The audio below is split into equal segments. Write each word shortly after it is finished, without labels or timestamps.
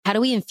How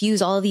do we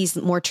infuse all of these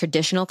more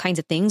traditional kinds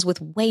of things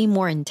with way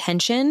more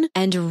intention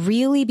and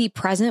really be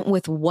present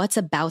with what's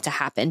about to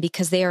happen?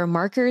 Because they are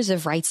markers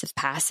of rites of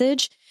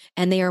passage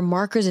and they are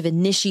markers of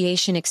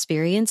initiation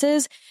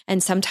experiences.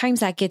 And sometimes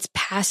that gets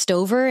passed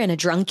over in a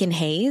drunken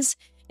haze.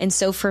 And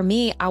so for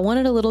me, I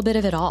wanted a little bit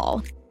of it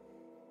all.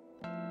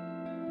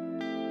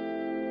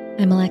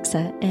 I'm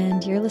Alexa,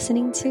 and you're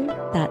listening to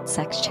That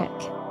Sex Chick,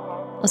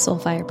 a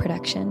Soulfire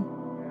production.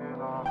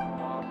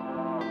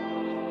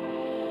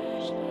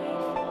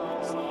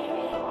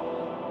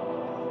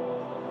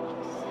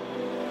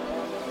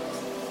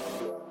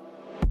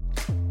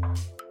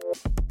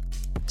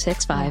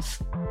 Six,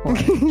 5, 4,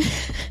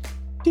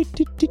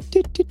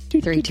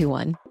 3, 2,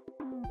 1.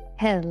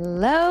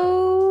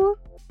 Hello,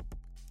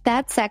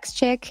 that sex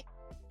chick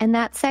and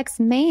that sex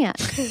man.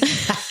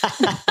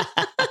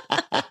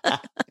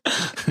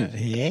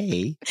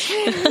 Hey.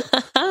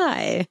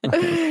 Hi.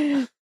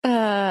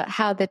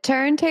 How the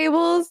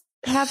turntables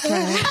have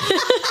turned.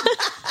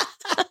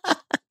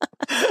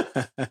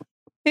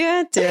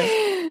 Yeah,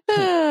 too.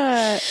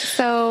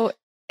 So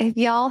if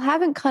y'all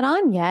haven't caught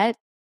on yet,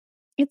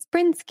 it's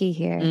Brinsky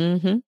here.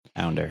 Mm-hmm.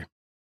 Founder.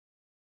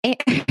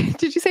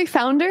 Did you say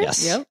founder?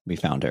 Yes. Yep. We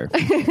found her.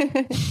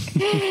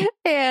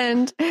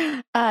 And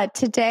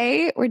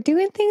today we're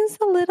doing things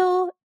a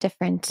little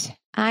different.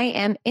 I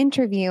am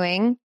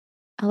interviewing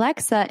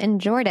Alexa and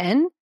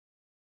Jordan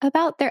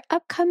about their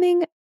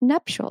upcoming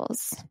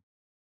nuptials.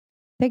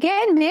 They're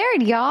getting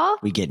married, y'all.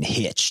 We getting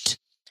hitched.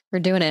 We're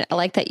doing it. I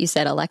like that you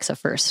said Alexa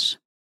first.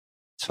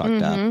 It's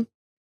fucked up.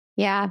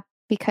 Yeah,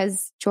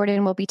 because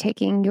Jordan will be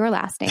taking your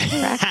last name,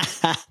 correct?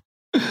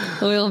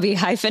 We'll be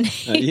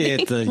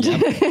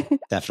hyphenating.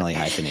 Definitely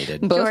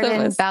hyphenated. Both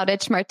Jordan of us.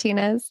 Bowditch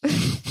Martinez.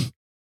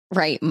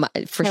 Right.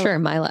 Sure.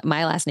 My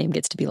last name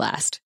gets to be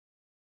last.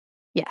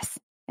 Yes.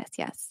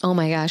 Oh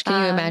my gosh.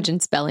 Can you imagine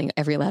spelling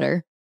every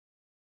letter?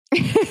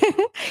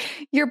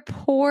 Your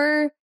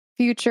poor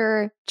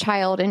future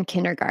child in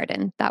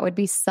kindergarten. That would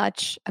be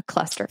such a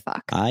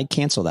clusterfuck. I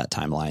cancel that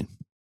timeline.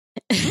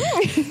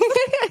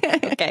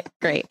 Okay,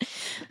 great.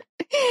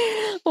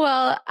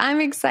 Well,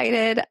 I'm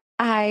excited.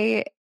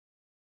 I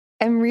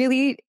am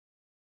really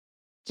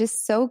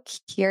just so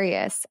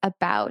curious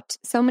about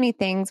so many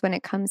things when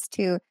it comes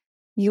to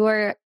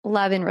your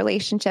love and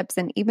relationships.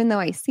 And even though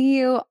I see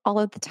you all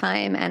of the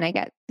time and I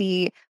get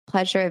the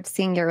pleasure of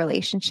seeing your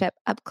relationship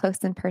up close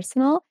and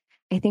personal,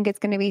 I think it's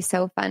going to be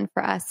so fun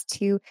for us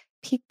to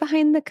peek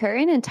behind the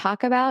curtain and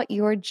talk about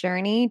your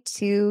journey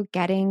to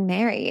getting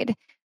married,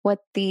 what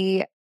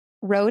the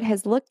road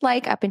has looked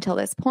like up until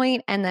this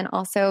point, and then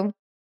also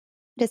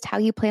just how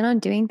you plan on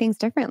doing things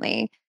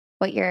differently,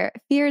 what your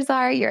fears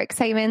are, your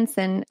excitements,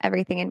 and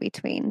everything in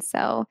between.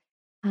 So,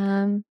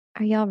 are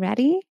y'all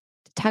ready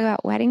to talk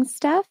about wedding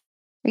stuff?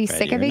 Are you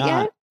sick of it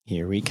yet?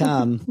 Here we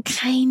come.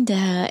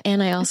 Kinda.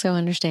 And I also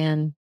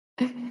understand,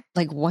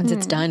 like, once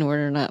it's done,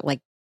 we're not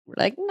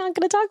not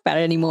going to talk about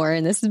it anymore.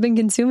 And this has been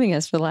consuming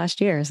us for the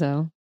last year.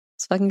 So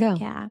let's fucking go.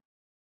 Yeah.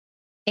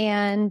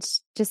 And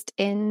just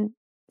in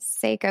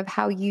sake of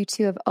how you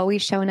two have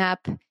always shown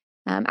up,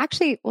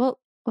 actually, we'll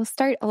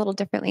start a little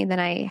differently than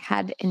I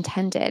had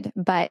intended,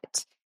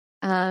 but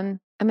I'm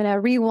going to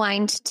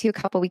rewind to a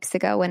couple weeks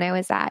ago when I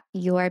was at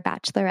your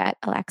bachelorette,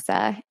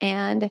 Alexa,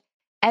 and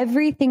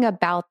everything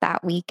about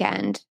that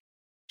weekend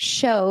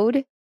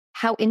showed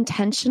how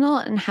intentional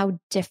and how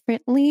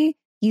differently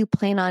you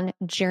plan on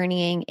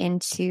journeying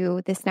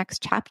into this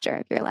next chapter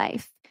of your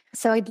life.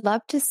 So I'd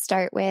love to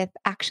start with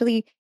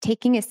actually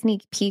taking a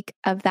sneak peek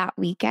of that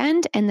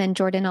weekend. And then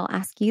Jordan, I'll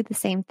ask you the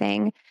same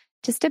thing,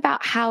 just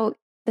about how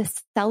the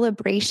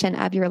celebration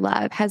of your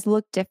love has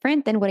looked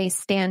different than what a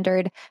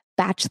standard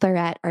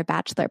bachelorette or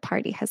bachelor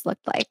party has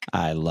looked like.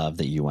 I love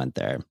that you went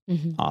there.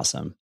 Mm-hmm.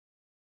 Awesome.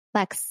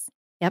 Lex,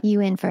 Yep.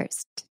 You in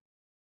first.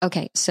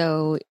 Okay.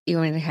 So you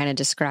want to kind of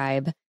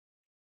describe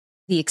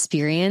the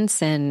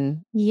experience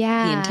and the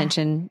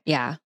intention.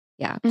 Yeah.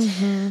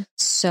 Mm-hmm.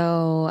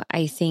 So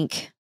I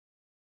think,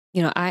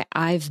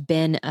 I've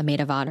been a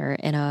maid of honor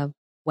in a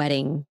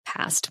wedding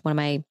past. One of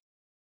my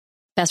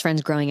best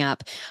friends growing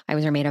up, I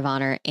was her maid of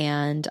honor,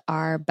 and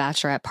our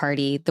bachelorette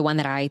party, the one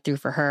that I threw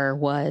for her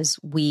was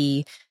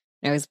we're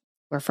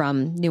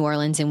from New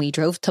Orleans and we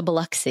drove to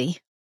Biloxi,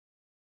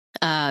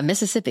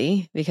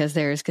 Mississippi, because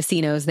there's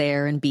casinos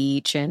there and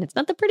beach, and it's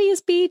not the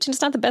prettiest beach and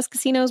it's not the best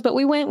casinos, but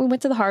we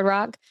went to the Hard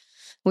Rock.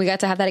 We got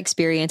to have that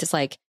experience. It's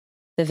like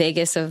the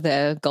Vegas of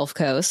the Gulf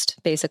Coast,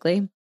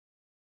 basically.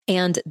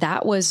 And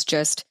that was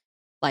just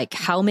like,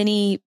 how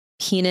many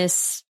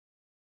penis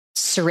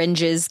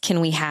syringes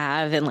can we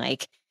have? And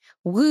like,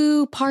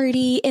 woo,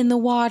 party in the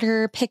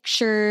water,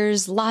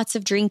 pictures, lots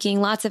of drinking,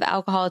 lots of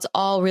alcohol. It's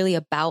all really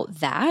about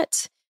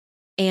that.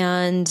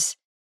 And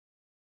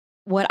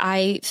what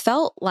I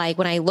felt like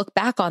when I look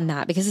back on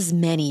that, because this is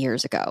many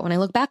years ago, when I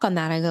look back on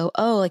that, I go,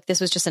 oh, like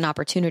this was just an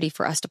opportunity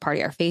for us to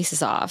party our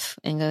faces off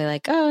and go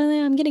like,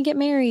 oh, I'm going to get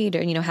married,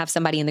 or, have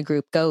somebody in the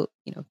group go,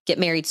 get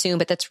married soon.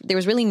 But there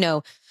was really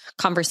no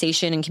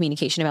conversation and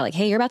communication about like,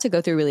 hey, you're about to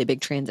go through a really big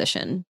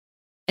transition.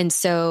 And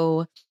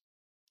so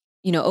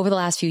over the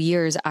last few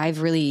years,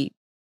 I've really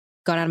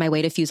gone out of my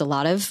way to fuse a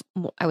lot of,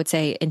 I would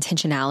say,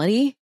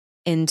 intentionality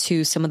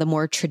into some of the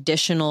more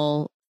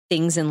traditional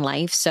things in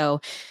life.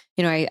 So,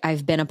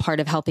 I've been a part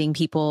of helping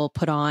people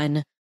put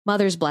on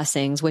mother's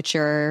blessings, which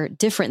are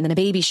different than a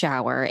baby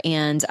shower.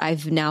 And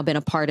I've now been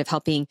a part of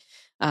helping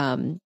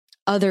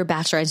other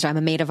bachelorettes. So I'm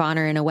a maid of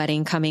honor in a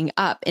wedding coming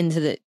up in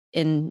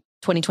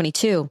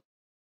 2022.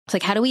 It's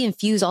like, how do we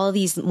infuse all of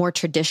these more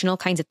traditional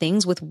kinds of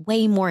things with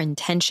way more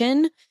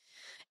intention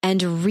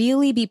and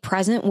really be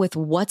present with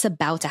what's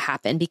about to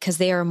happen? Because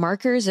they are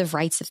markers of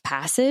rites of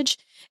passage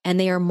and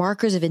they are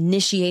markers of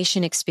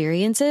initiation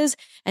experiences.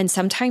 And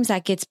sometimes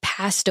that gets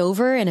passed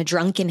over in a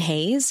drunken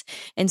haze.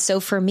 And so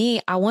for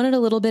me, I wanted a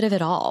little bit of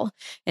it all.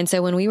 And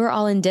so when we were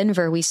all in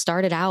Denver, we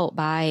started out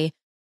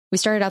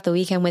the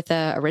weekend with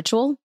a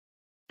ritual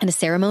and a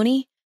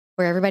ceremony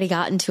where everybody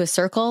got into a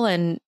circle.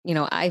 And,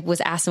 I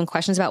was asked some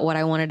questions about what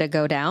I wanted to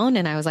go down.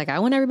 And I was like, I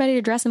want everybody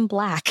to dress in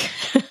black.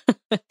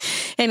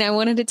 And I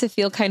wanted it to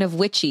feel kind of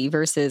witchy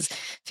versus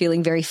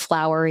feeling very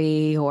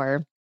flowery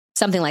or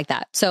something like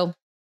that. So,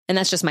 and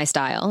that's just my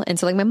style. And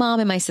so like my mom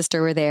and my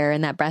sister were there,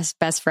 and that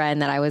best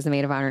friend that I was the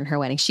maid of honor in her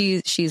wedding,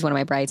 she's one of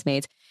my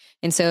bridesmaids.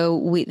 And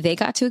so they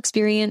got to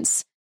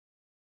experience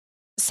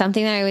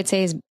something that I would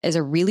say is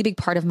a really big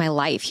part of my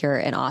life here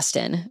in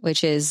Austin,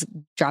 which is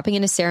dropping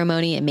in a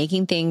ceremony and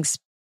making things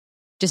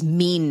just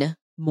mean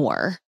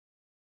more,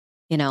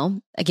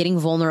 getting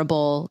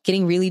vulnerable,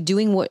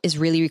 doing what is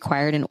really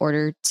required in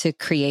order to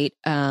create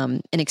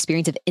an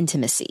experience of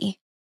intimacy.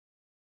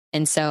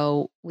 And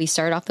so we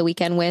started off the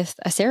weekend with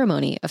a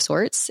ceremony of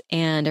sorts,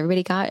 and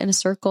everybody got in a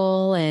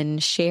circle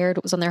and shared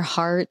what was on their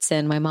hearts.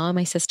 And my mom,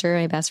 my sister,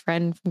 my best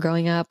friend from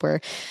growing up,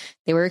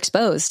 they were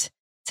exposed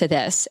to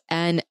this,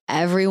 and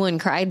everyone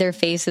cried their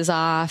faces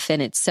off,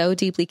 and it's so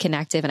deeply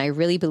connective. And I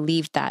really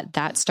believe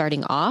that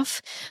starting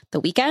off the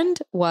weekend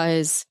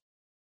was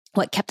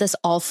what kept us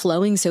all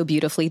flowing so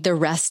beautifully the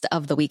rest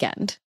of the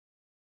weekend.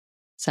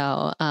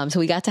 So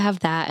we got to have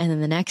that. And then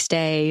the next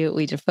day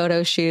we did a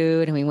photo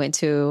shoot, and I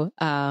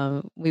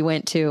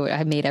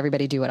made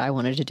everybody do what I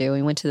wanted to do.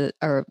 We went to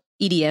our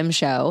EDM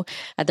show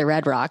at the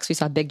Red Rocks. We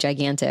saw Big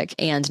Gigantic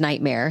and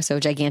Nightmare. So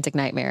Gigantic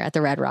Nightmare at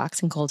the Red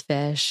Rocks and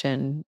Goldfish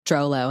and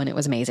Drolo. And it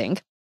was amazing.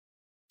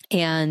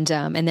 And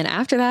then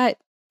after that,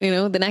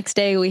 the next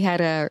day we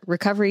had a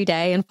recovery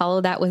day and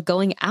followed that with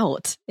going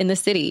out in the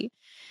city.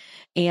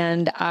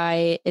 And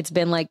it's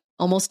been like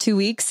almost 2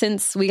 weeks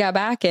since we got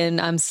back,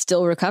 and I'm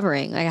still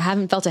recovering. I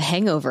haven't felt a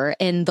hangover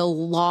in the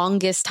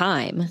longest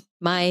time.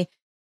 My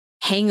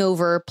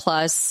hangover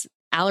plus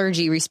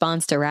allergy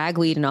response to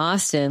ragweed in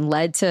Austin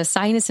led to a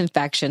sinus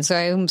infection. So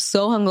I'm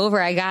so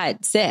hungover, I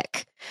got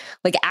sick,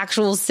 like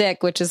actual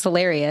sick, which is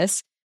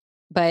hilarious.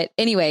 But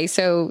anyway,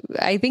 so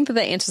I think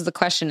that answers the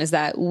question is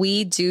that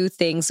we do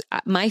things.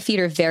 My feet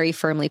are very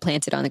firmly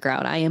planted on the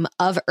ground. I am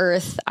of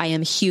earth. I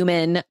am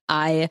human.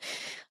 I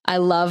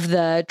love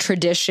the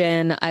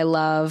tradition. I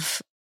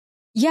love,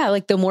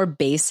 like the more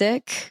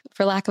basic,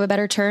 for lack of a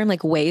better term,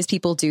 like ways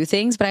people do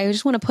things. But I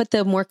just want to put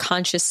the more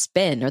conscious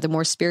spin or the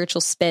more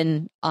spiritual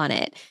spin on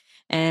it.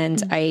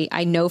 And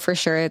I know for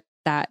sure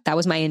that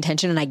was my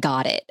intention, and I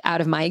got it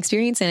out of my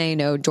experience. And I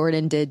know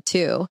Jordan did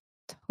too.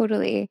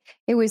 Totally.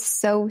 It was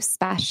so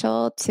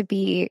special to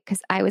be,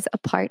 because I was a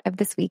part of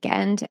this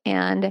weekend,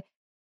 and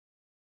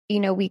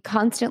we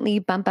constantly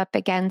bump up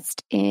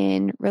against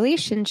in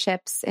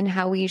relationships and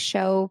how we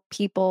show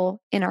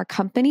people in our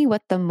company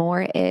what the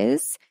more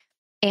is.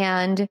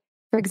 And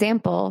for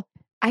example,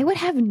 I would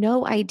have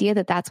no idea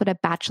that that's what a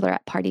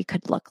bachelorette party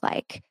could look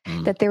like,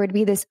 that there would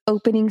be this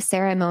opening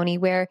ceremony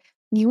where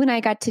you and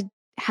I got to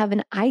have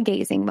an eye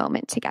gazing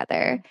moment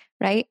together,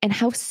 right? And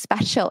how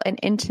special and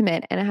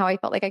intimate, and how I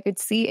felt like I could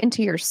see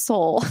into your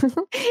soul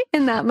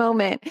in that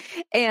moment.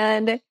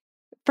 And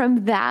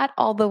from that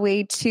all the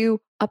way to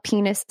a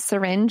penis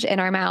syringe in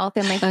our mouth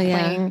and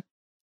playing,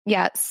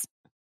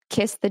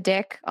 Kiss the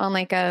Dick on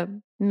like a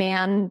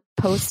man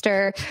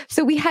poster.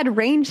 So we had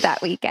range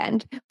that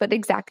weekend, but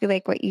exactly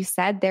like what you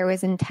said, there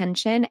was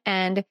intention.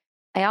 And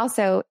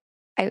I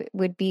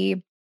would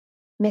be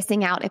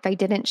missing out if I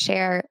didn't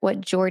share what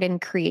Jordan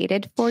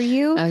created for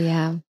you. Oh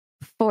yeah.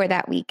 For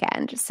that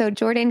weekend. So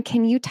Jordan,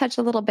 can you touch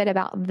a little bit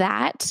about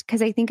that?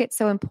 Because I think it's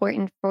so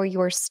important for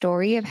your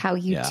story of how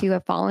you two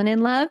have fallen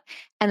in love.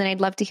 And then I'd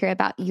love to hear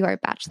about your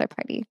bachelor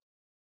party.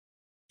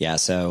 Yeah.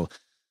 So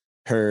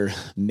her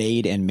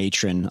maid and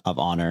matron of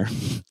honor,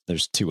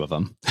 there's two of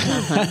them,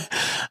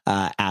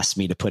 asked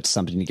me to put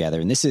something together.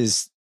 And this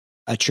is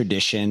a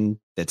tradition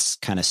that's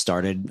kind of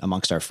started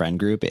amongst our friend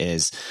group,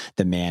 is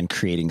the man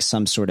creating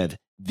some sort of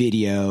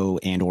video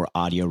and or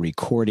audio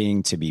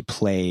recording to be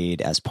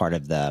played as part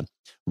of the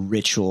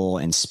ritual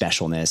and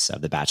specialness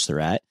of the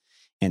bachelorette.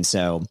 And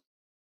so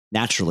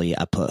naturally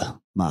I put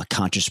my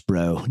conscious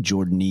bro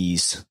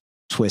Jordanese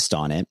twist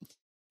on it.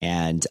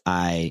 And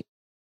I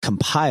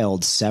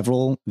compiled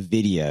several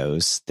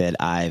videos that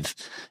I've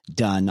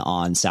done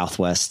on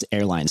Southwest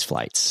Airlines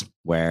flights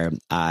where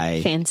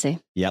fancy.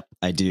 Yep,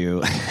 I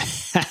do.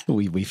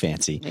 we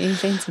fancy.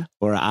 Fancy.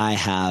 Where I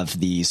have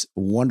these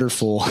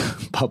wonderful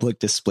public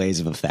displays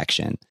of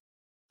affection.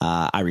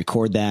 I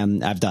record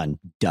them. I've done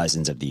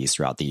dozens of these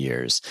throughout the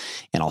years,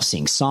 and I'll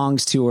sing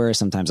songs to her.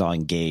 Sometimes I'll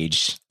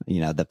engage,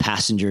 the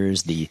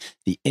passengers, the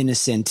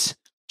innocent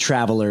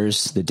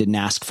travelers that didn't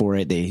ask for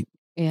it. They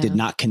did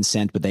not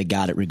consent, but they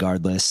got it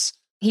regardless.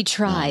 He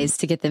tries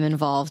to get them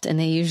involved, and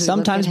they usually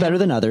sometimes better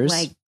than others.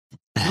 Like,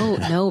 oh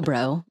no,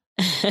 bro.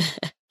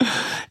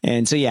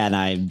 And so, and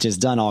I've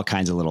just done all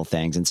kinds of little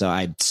things. And so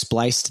I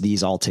spliced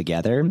these all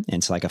together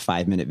into like a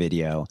 5-minute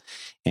video.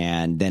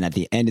 And then at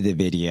the end of the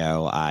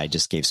video, I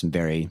just gave some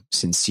very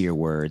sincere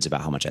words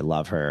about how much I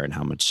love her and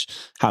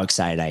how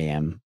excited I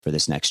am for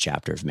this next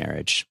chapter of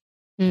marriage.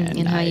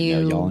 And how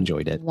y'all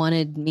enjoyed it.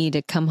 Wanted me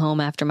to come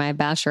home after my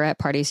bachelorette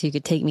party so you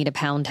could take me to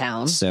Pound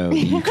Town. So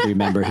you can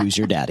remember who's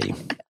your daddy.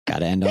 Got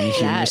to end on a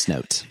humorous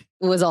note.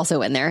 Was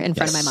also in there in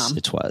front of my mom.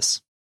 It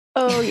was.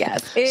 Oh,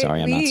 yes.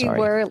 Sorry, I'm not sorry.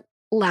 We were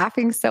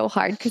laughing so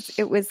hard because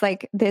it was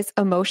like this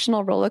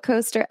emotional roller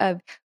coaster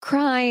of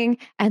crying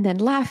and then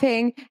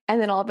laughing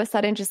and then all of a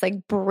sudden just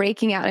like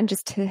breaking out in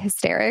just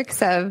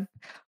hysterics of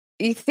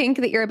you think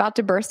that you're about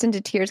to burst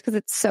into tears because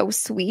it's so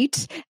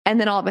sweet.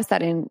 And then all of a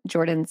sudden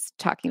Jordan's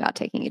talking about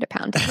taking you to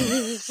Pound Town.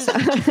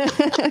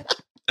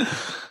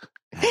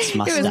 That's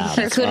my style.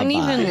 He couldn't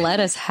even let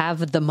us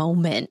have the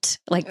moment,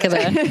 like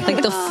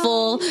the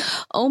full,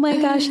 oh my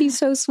gosh, he's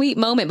so sweet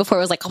moment before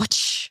it was like,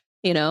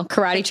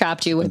 karate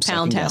chopped you with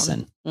Pound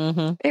Town.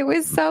 Mm-hmm. It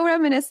was so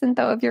reminiscent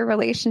though of your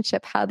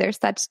relationship, how there's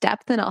such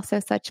depth and also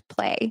such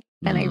play.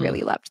 And I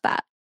really loved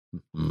that.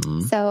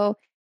 Mm-hmm. So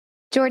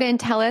Jordan,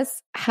 tell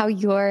us how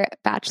your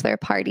bachelor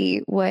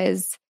party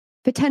was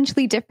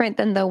potentially different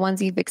than the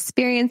ones you've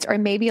experienced, or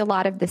maybe a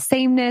lot of the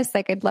sameness.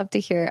 Like, I'd love to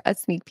hear a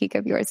sneak peek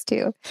of yours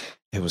too.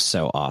 It was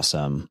so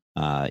awesome.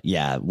 One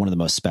of the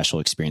most special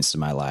experiences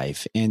of my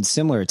life. And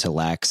similar to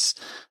Lex,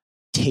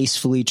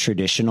 tastefully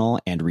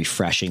traditional and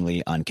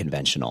refreshingly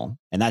unconventional.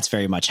 And that's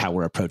very much how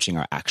we're approaching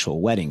our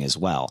actual wedding as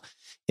well.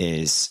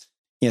 Is,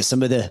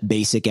 some of the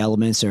basic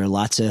elements are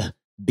lots of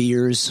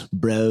beers,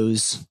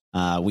 bros.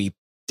 We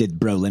did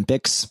Bro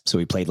Olympics. So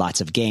we played lots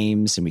of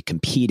games and we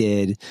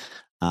competed.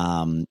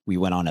 We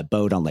went on a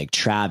boat on Lake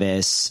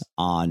Travis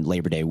on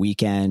Labor Day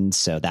weekend.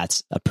 So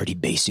that's a pretty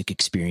basic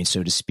experience,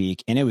 so to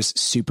speak. And it was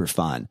super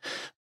fun.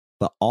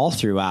 But all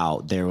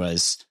throughout, there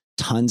was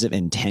tons of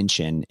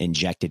intention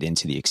injected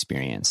into the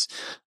experience.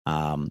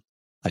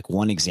 Like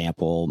one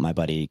example, my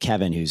buddy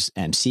Kevin, who's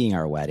emceeing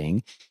our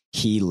wedding,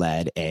 he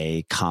led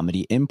a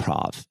comedy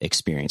improv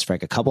experience for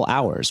like a couple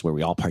hours where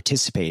we all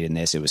participated in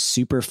this. It was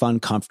super fun,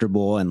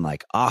 comfortable, and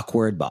like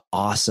awkward, but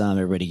awesome.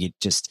 Everybody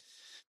just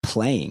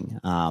playing,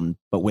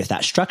 but with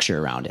that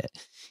structure around it.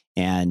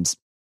 And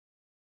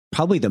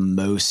probably the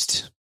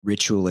most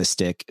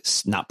ritualistic,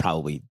 not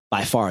probably,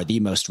 by far the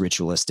most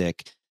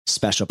ritualistic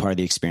special part of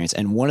the experience,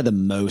 and one of the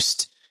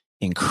most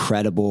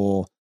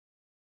incredible,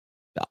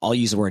 I'll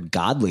use the word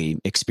godly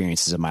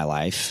experiences of my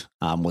life,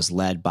 was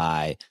led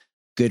by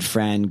good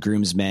friend,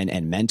 groomsman,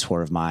 and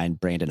mentor of mine,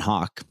 Brandon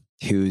Hawk,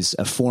 who's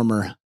a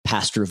former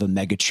pastor of a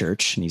mega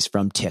church, and he's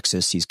from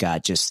Texas. He's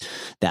got just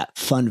that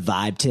fun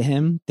vibe to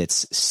him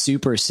that's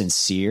super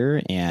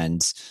sincere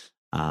and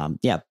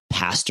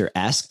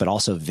pastor-esque, but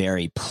also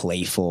very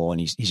playful,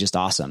 and he's just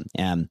awesome.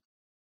 And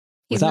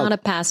he's not a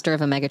pastor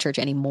of a megachurch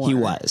anymore. He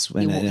was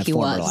in a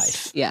former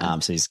life. Yeah.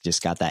 So he's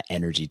just got that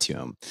energy to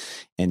him.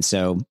 And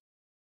so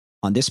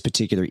on this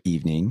particular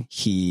evening,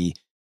 he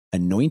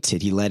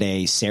led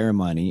a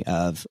ceremony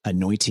of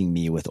anointing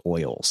me with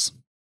oils.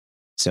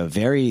 So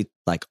very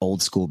like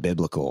old school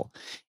biblical.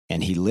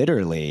 And he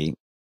literally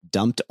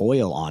dumped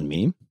oil on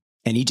me,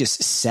 and he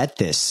just set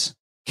this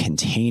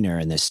container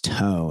and this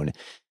tone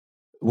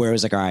where it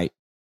was like, all right,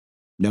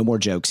 no more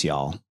jokes,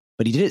 y'all.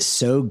 But he did it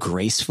so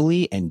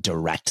gracefully and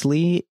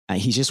directly.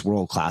 He's just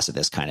world class at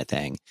this kind of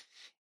thing,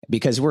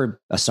 because we're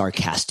a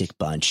sarcastic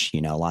bunch,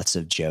 lots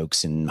of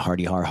jokes and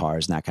hearty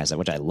har-hars and that kind of stuff,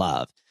 which I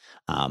love.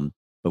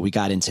 But we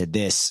got into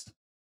this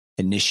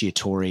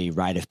initiatory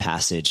rite of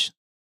passage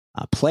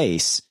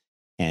place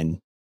and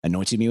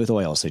anointed me with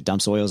oil. So he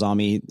dumps oils on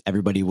me.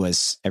 Everybody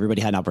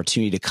had an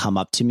opportunity to come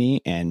up to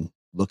me and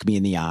look me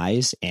in the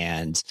eyes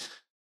and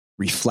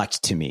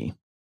reflect to me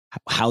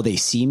how they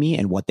see me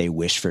and what they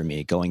wish for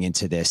me going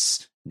into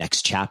this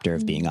next chapter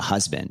of being a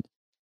husband.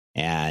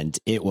 And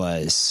it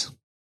was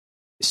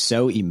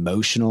so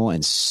emotional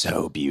and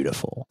so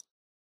beautiful.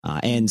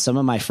 And some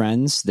of my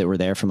friends that were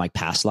there from like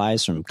past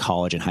lives from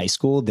college and high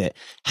school that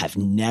have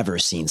never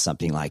seen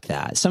something like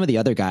that. Some of the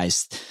other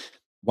guys,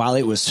 while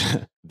it was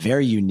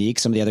very unique,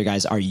 some of the other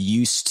guys are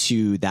used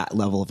to that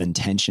level of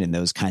intention and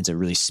those kinds of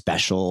really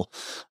special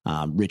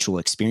ritual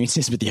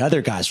experiences. But the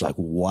other guys were like,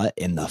 what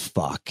in the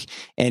fuck?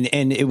 And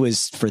it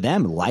was for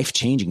them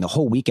life-changing. The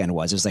whole weekend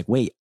was like,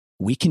 wait,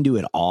 we can do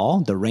it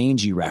all. The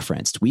range you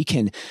referenced, we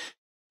can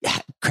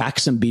crack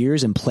some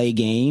beers and play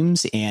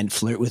games and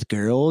flirt with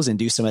girls and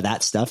do some of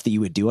that stuff that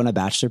you would do on a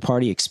bachelor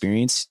party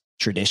experience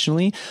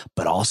traditionally,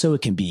 but also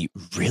it can be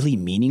really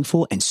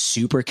meaningful and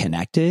super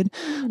connected.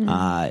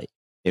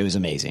 It was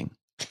amazing.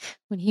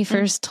 When he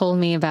first told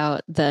me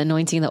about the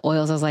anointing the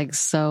oils, I was like,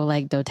 so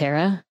like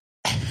doTERRA?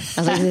 I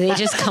was like, did they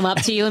just come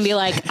up to you and be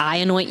like, I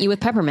anoint you with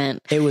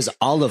peppermint? It was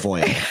olive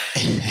oil.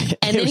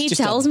 And then he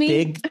tells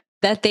me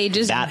that they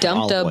just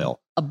dumped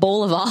a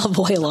bowl of olive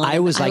oil on. I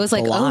was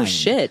like, oh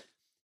shit,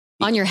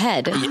 on your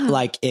head.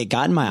 Like it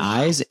got in my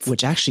eyes,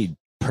 which actually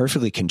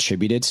perfectly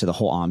contributed to the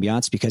whole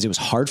ambiance because it was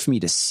hard for me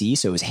to see.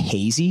 So it was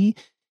hazy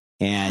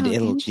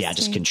and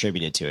just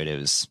contributed to it. It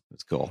was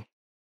cool.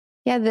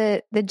 Yeah.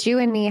 The Jew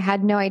in me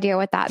had no idea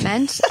what that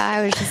meant.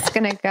 I was just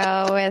going to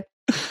go with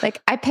like,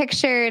 I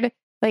pictured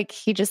like,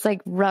 he just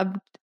like rubbed.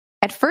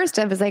 At first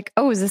I was like,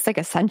 oh, is this like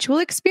a sensual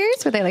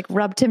experience where they like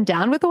rubbed him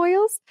down with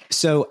oils?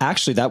 So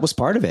actually that was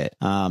part of it.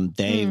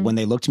 When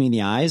they looked me in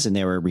the eyes and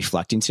they were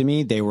reflecting to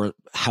me, they were,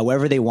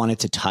 however they wanted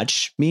to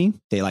touch me,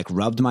 they like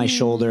rubbed my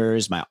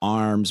shoulders, my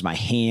arms, my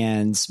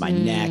hands, my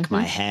neck,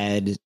 my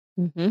head.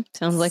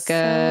 Sounds like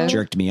a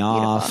jerked me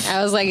off.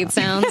 I was like, it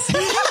sounds,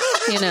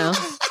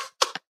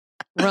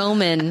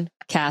 Roman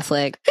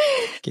Catholic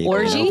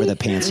orgy over the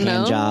pants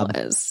hand job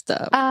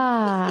stuff.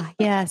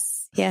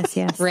 Yes.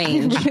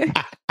 Range.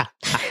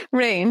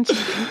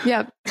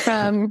 Yep.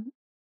 From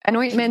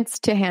anointments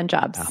to hand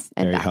jobs.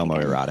 Very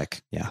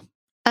homoerotic. Yeah.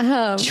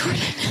 Jordan.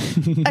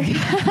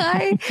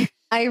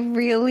 I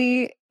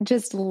really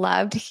just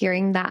loved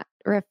hearing that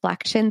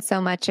reflection so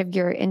much of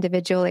your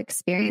individual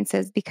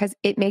experiences because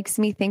it makes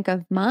me think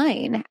of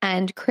mine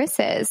and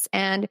Chris's.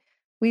 And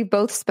we've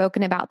both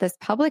spoken about this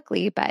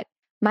publicly, but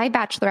my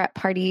bachelorette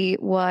party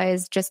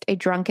was just a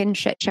drunken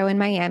shit show in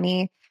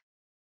Miami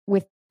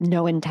with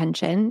no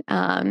intention.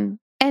 And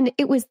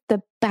it was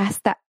the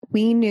best that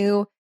we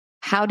knew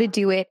how to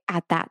do it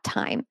at that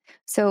time.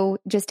 So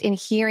just in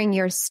hearing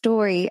your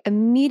story,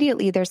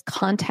 immediately there's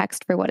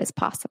context for what is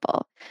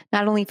possible,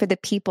 not only for the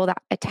people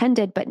that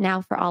attended, but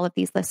now for all of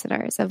these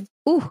listeners of,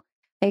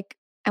 like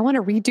I want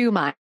to redo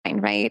mine,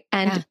 right?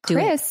 And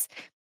Chris,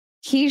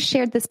 he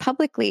shared this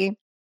publicly.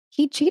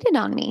 He cheated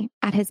on me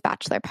at his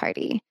bachelor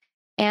party.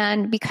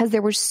 And because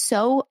there was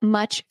so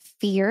much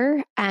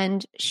fear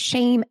and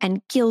shame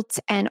and guilt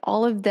and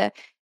all of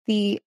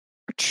the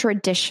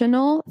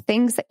traditional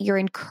things that you're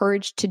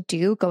encouraged to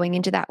do going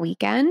into that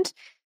weekend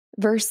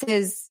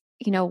versus,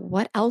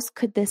 what else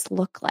could this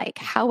look like?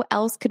 How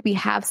else could we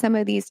have some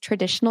of these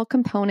traditional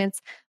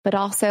components, but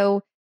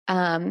also,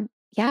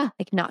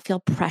 like not feel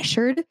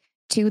pressured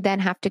to then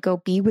have to go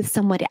be with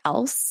someone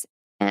else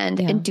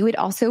and do it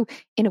also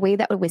in a way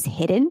that was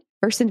hidden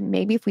versus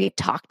maybe if we had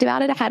talked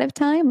about it ahead of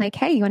time, like,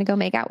 hey, you want to go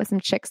make out with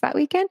some chicks that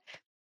weekend?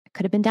 I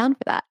could have been down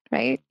for that.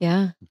 Right.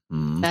 Yeah.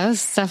 That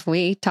was stuff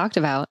we talked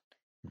about.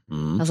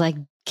 I was like,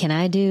 what can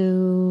I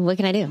do?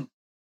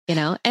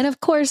 And of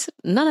course,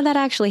 none of that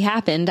actually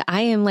happened.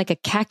 I am like a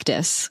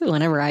cactus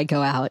whenever I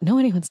go out.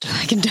 Nobody wants to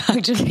fucking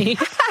talk to me.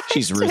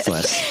 She's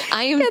ruthless.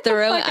 I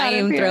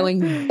am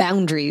throwing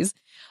boundaries,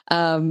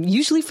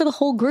 usually for the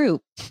whole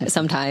group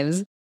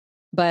sometimes.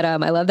 But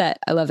I love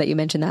that you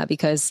mentioned that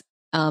because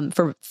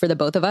for the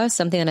both of us,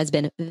 something that has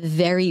been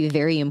very,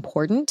 very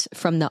important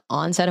from the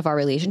onset of our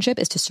relationship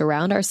is to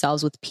surround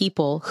ourselves with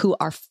people who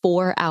are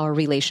for our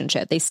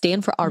relationship. They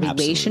stand for our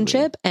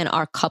relationship and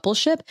our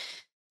coupleship,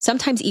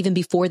 sometimes even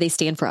before they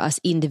stand for us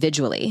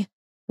individually.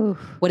 Oof.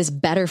 What is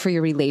better for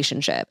your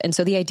relationship? And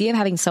so the idea of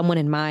having someone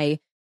in my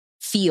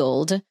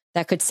field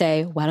that could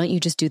say, why don't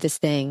you just do this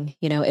thing?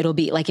 It'll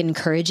be like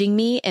encouraging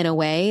me in a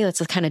way that's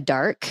kind of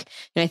dark.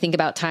 And I think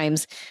about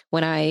times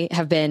when I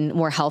have been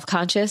more health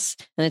conscious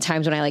and the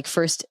times when I like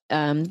first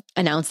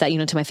announced that,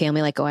 to my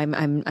family, like,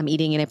 I'm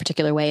eating in a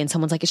particular way. And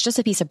someone's like, it's just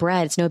a piece of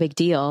bread. It's no big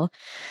deal.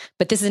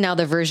 But this is now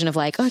the version of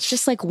like, it's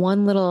just like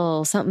one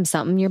little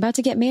something. You're about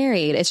to get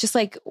married. It's just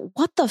like,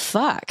 what the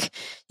fuck?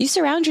 You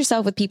surround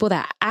yourself with people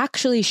that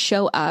actually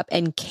show up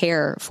and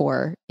care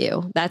for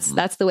you.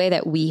 That's the way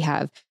that we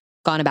have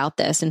gone about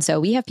this. And so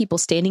we have people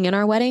standing in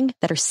our wedding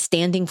that are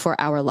standing for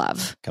our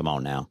love. Come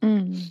on now.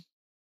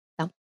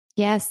 So.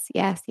 Yes.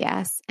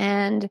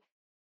 And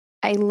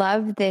I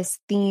love this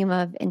theme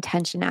of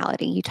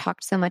intentionality. You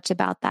talked so much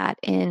about that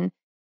in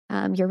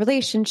your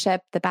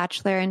relationship, the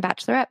bachelor and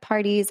bachelorette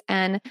parties.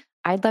 And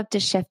I'd love to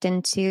shift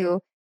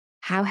into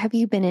how have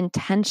you been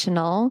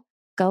intentional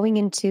going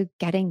into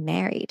getting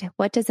married?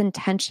 What does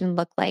intention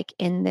look like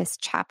in this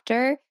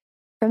chapter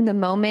from the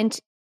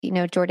moment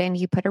Jordan,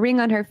 you put a ring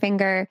on her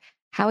finger.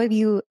 How have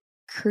you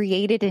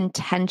created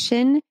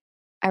intention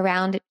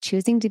around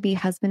choosing to be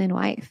husband and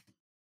wife?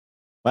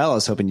 Well, I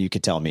was hoping you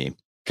could tell me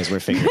because we're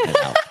figuring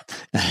it out.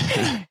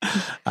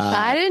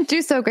 I didn't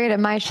do so great at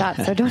my shot,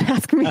 so don't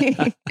ask me.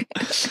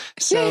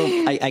 So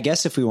I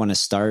guess if we want to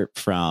start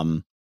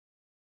from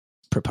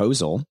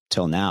proposal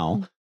till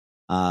now,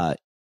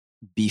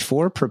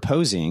 before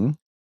proposing,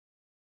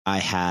 I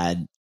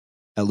had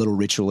a little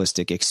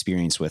ritualistic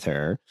experience with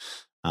her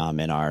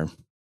in our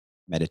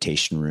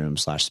meditation room /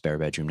 spare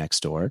bedroom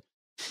next door.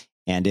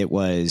 And it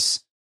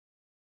was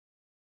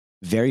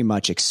very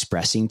much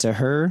expressing to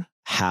her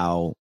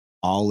how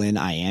all in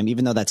I am,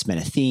 even though that's been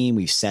a theme.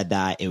 We've said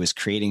that. It was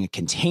creating a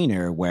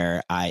container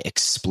where I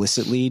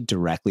explicitly,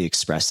 directly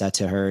expressed that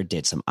to her,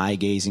 did some eye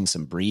gazing,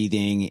 some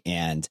breathing,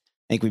 and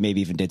I think we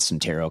maybe even did some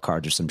tarot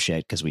cards or some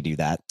shit because we do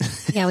that.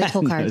 Yeah, we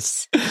pull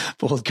cards.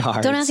 Pulled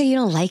cards. Don't ask me you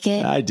don't like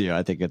it. I do.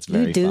 I think it's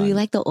very You do. fun. You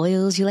like the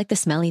oils. You like the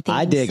smelly things.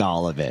 I dig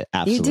all of it.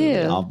 Absolutely.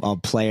 You do. I'll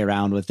play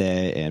around with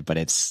it, but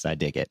I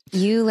dig it.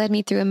 You led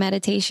me through a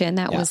meditation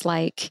that was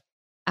like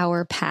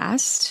our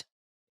past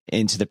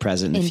into the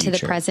present, and into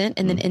the present,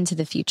 and then into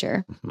the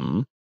future.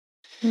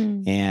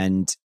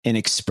 And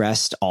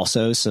expressed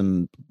also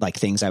some like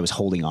things I was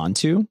holding on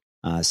to,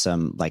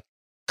 some like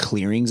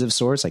clearings of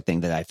sorts, like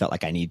things that I felt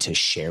like I need to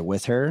share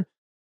with her,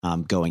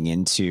 going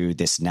into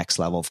this next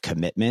level of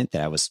commitment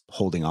that I was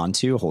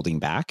holding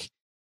back.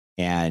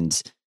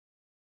 And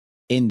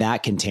in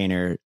that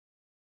container,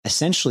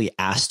 essentially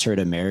asked her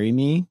to marry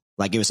me.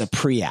 Like it was a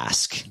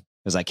pre-ask. It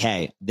was like,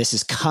 hey, this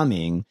is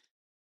coming.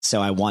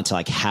 So I want to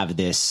like have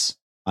this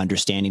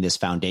understanding, this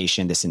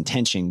foundation, this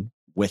intention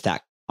with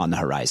that on the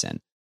horizon.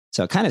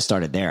 So it kind of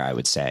started there, I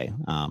would say,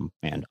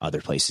 and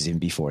other places even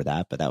before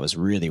that. But that was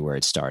really where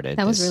it started.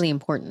 That was really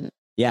important.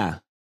 Yeah.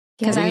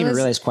 Because I didn't even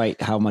realize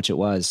quite how much it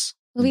was.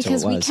 Well,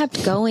 because we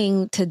kept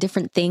going to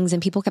different things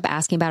and people kept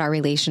asking about our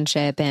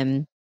relationship,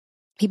 and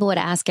people would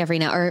ask every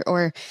now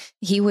or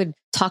he would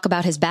talk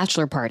about his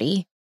bachelor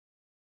party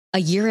a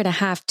year and a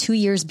half, 2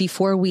 years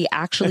before we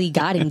actually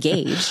got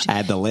engaged. I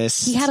had the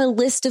list. He had a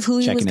list of who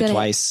he was going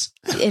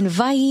to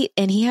invite,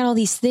 and he had all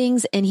these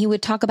things, and he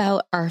would talk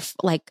about our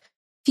like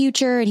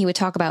future, and he would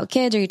talk about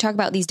kids, or he'd talk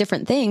about these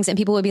different things, and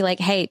people would be like,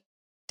 hey,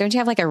 don't you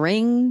have like a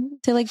ring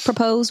to like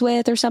propose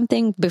with or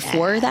something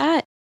before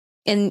that?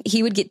 And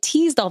he would get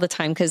teased all the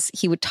time because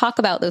he would talk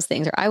about those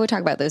things, or I would talk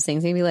about those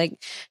things, and he'd be like,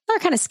 they're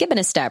kind of skipping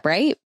a step,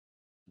 right?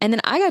 And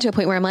then I got to a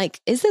point where I'm like,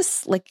 is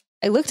this like,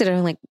 I looked at it and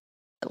I'm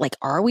like,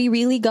 are we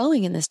really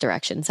going in this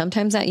direction?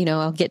 Sometimes that,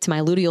 I'll get to my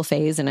luteal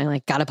phase and I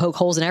like got to poke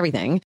holes in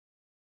everything,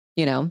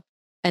 and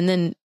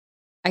then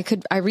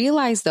I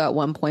realized though at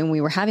one point when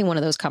we were having one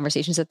of those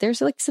conversations that there's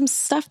like some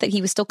stuff that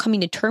he was still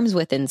coming to terms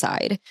with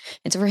inside.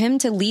 And so for him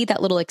to lead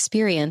that little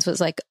experience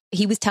was like,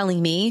 he was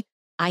telling me,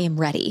 I am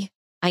ready.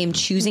 I am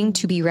choosing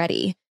to be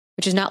ready,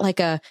 which is not like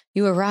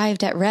you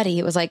arrived at ready.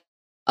 It was like,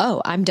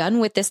 oh, I'm done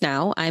with this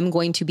now. I'm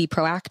going to be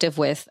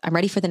proactive I'm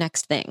ready for the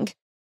next thing.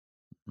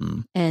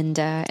 And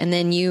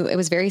then it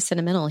was very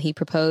sentimental. He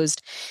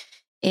proposed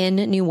in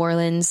New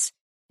Orleans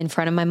in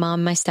front of my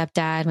mom, my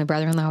stepdad, my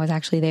brother-in-law was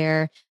actually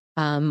there.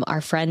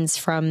 Our friends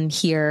from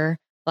here,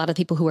 a lot of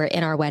people who were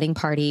in our wedding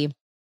party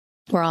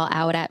were all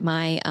out at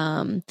my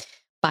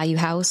Bayou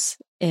house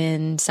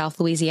in South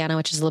Louisiana,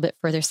 which is a little bit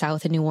further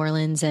south of New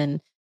Orleans.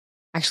 And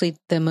actually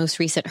the most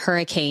recent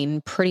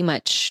hurricane pretty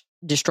much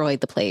destroyed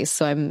the place.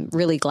 So I'm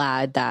really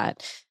glad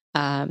that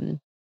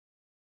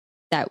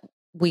that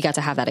we got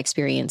to have that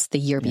experience the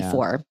year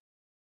before,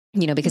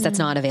 because that's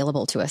not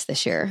available to us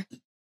this year.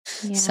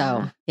 Yeah.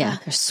 So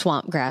there's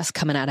swamp grass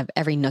coming out of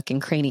every nook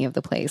and cranny of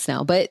the place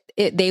now, but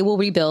they will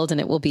rebuild and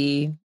it will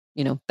be,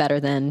 better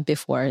than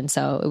before. And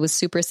so it was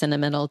super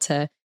sentimental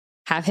to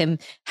have him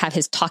have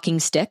his talking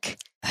stick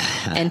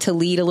and to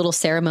lead a little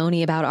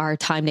ceremony about our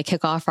time to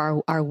kick off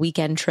our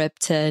weekend trip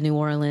to New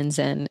Orleans.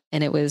 And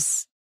it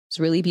was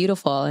really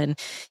beautiful. And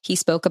he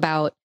spoke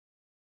about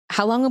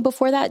how long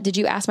before that did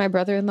you ask my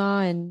brother-in-law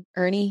and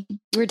Ernie?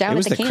 You were down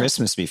at the camp. It was the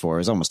Christmas before. It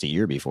was almost a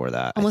year before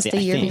that. Almost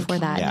a year before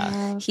that.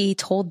 Yeah. He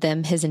told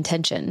them his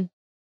intention.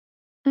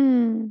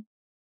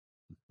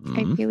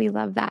 I really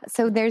love that.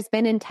 So there's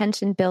been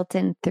intention built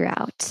in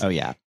throughout. Oh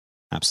yeah,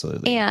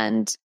 absolutely.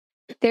 And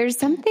there's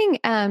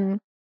something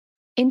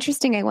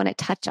interesting I want to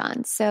touch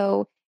on.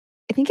 So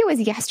I think it was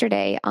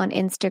yesterday on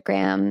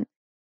Instagram.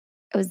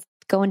 I was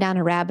going down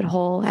a rabbit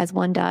hole as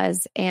one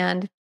does,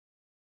 and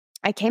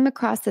I came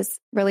across this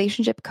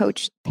relationship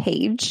coach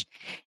page,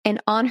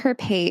 and on her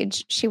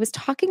page, she was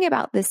talking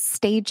about the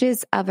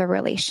stages of a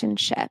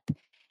relationship.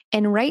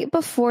 And right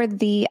before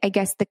the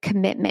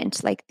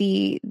commitment, like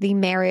the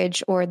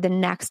marriage or the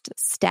next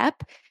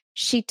step,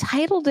 she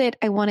titled it,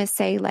 I want to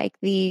say like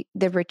the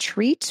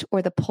retreat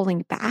or the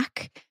pulling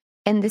back.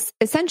 And this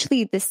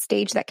essentially the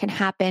stage that can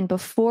happen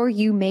before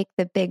you make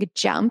the big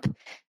jump,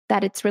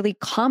 that it's really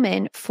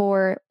common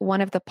for one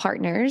of the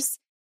partners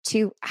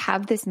to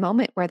have this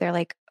moment where they're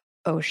like,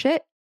 oh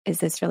shit, is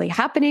this really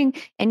happening?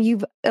 And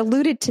you've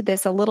alluded to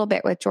this a little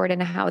bit with Jordan,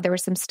 how there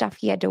was some stuff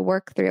he had to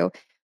work through.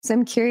 So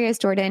I'm curious,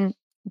 Jordan,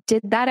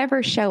 did that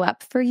ever show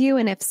up for you?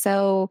 And if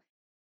so,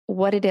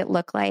 what did it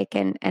look like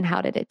and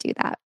how did it do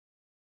that?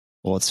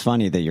 Well, it's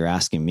funny that you're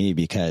asking me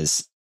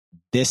because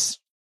this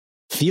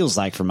feels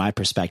like, from my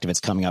perspective, it's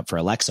coming up for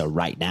Alexa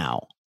right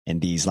now. In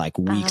these like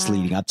weeks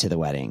leading up to the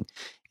wedding,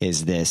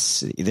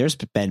 there's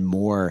been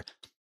more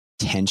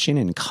tension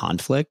and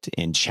conflict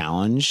and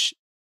challenge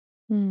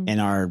in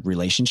our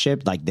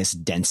relationship, like this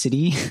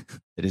density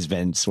that has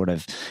been sort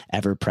of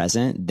ever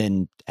present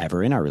than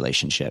ever in our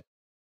relationship.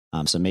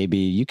 So maybe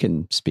you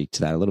can speak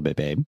to that a little bit,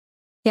 babe.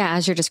 Yeah.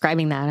 As you're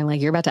describing that, I'm like,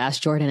 you're about to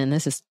ask Jordan, and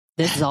this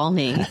This is all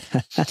me.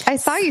 I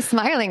saw you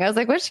smiling. I was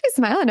like, what's she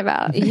smiling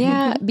about?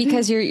 Yeah,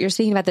 because you're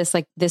speaking about this,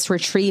 like this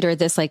retreat or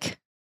this, like, I'm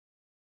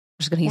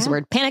just going to use the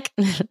word panic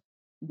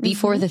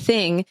before the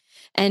thing.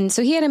 And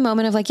so he had a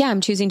moment of like, yeah, I'm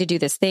choosing to do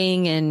this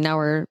thing. And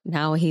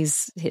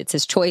it's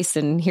his choice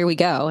and here we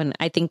go. And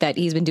I think that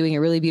he's been doing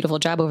a really beautiful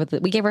job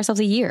we gave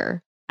ourselves a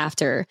year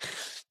after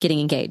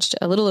getting engaged,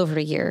 a little over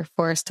a year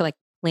for us to like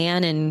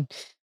plan and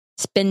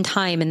spend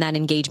time in that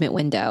engagement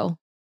window.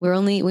 We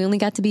only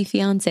got to be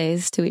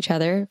fiancés to each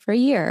other for a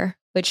year,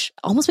 which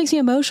almost makes me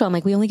emotional. I'm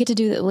like, we only get to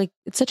do that. Like,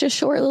 it's such a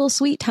short little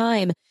sweet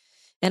time.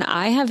 And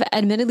I have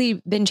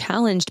admittedly been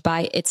challenged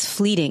by its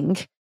fleeting,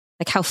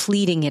 like how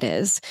fleeting it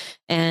is.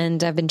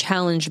 And I've been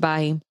challenged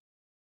by,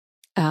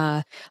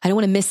 I don't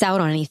want to miss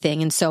out on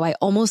anything. And so I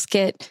almost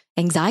get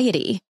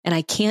anxiety and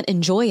I can't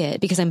enjoy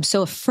it because I'm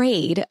so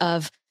afraid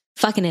of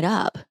fucking it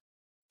up.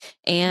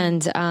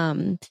 And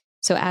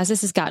so as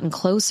this has gotten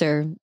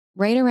closer,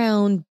 right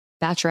around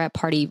bachelorette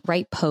party,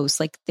 right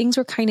post, like things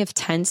were kind of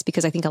tense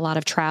because I think a lot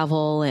of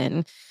travel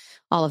and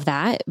all of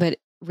that, but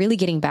really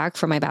getting back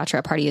from my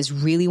bachelorette party is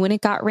really when it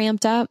got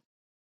ramped up.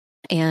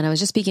 And I was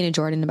just speaking to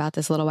Jordan about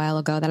this a little while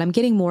ago that I'm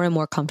getting more and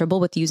more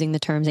comfortable with using the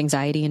terms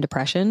anxiety and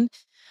depression,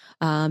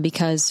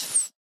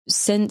 because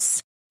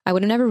since I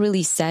would have never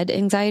really said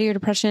anxiety or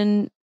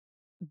depression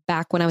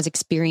back when I was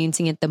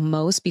experiencing it the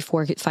most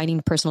before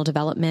finding personal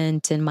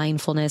development and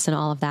mindfulness and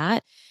all of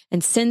that.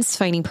 And since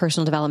finding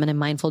personal development and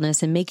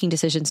mindfulness and making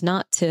decisions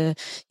not to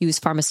use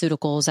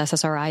pharmaceuticals,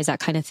 SSRIs, that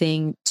kind of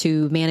thing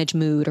to manage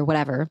mood or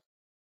whatever,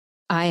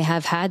 I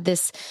have had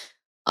this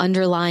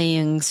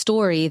underlying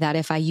story that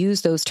if I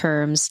use those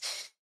terms,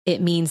 it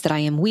means that I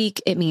am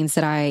weak. It means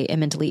that I am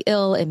mentally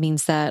ill. It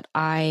means that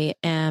I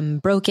am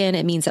broken.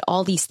 It means that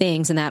all these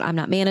things and that I'm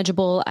not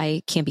manageable.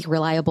 I can't be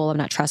reliable. I'm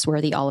not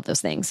trustworthy, all of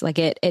those things. Like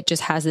it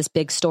just has this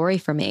big story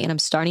for me. And I'm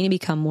starting to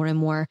become more and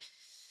more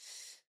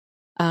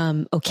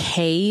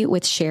okay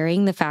with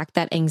sharing the fact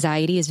that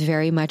anxiety is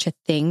very much a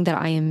thing that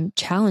I am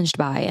challenged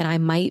by, and I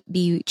might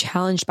be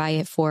challenged by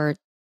it for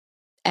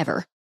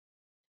ever.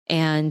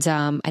 And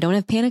I don't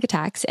have panic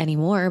attacks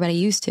anymore, but I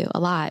used to a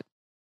lot.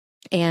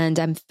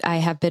 And I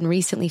have been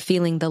recently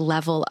feeling the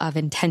level of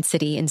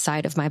intensity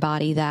inside of my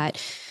body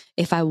that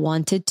if I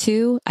wanted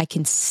to, I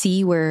can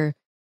see where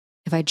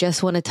if I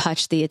just want to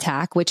touch the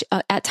attack, which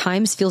at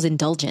times feels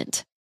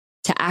indulgent,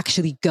 to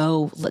actually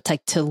go,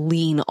 like to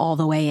lean all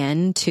the way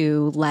in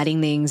to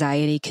letting the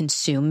anxiety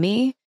consume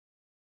me,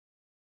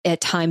 at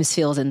times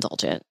feels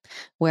indulgent,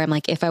 where I'm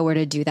like, if I were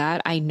to do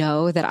that, I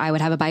know that I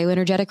would have a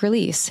bioenergetic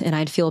release and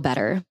I'd feel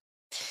better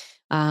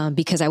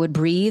because I would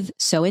breathe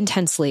so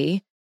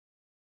intensely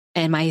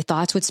and my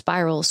thoughts would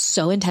spiral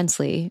so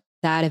intensely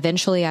that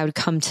eventually I would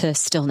come to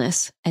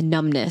stillness and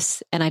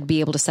numbness and I'd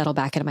be able to settle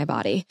back into my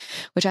body,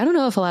 which I don't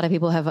know if a lot of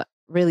people have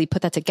really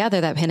put that together,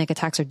 that panic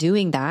attacks are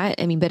doing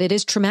that. I mean, but it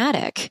is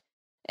traumatic.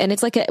 And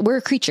it's like we're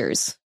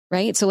creatures,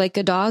 right? So like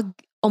a dog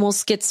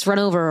almost gets run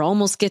over or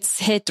almost gets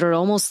hit or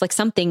almost like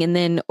something and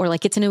then, or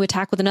like gets into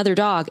attack with another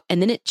dog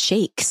and then it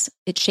shakes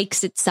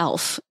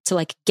itself to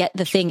like get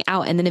the thing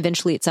out. And then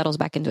eventually it settles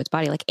back into its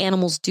body. Like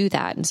animals do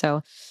that. And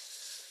so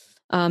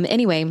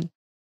anyway,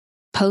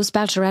 post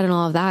bachelorette and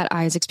all of that,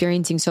 I was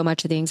experiencing so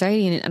much of the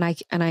anxiety and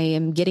I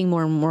am getting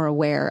more and more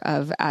aware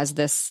of as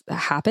this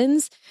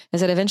happens,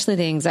 is that eventually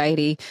the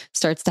anxiety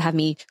starts to have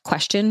me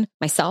question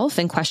myself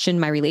and question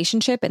my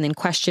relationship and then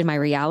question my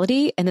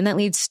reality. And then that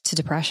leads to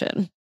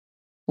depression,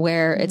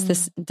 where it's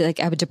this like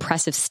a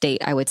depressive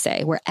state, I would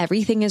say, where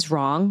everything is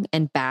wrong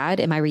and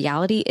bad and my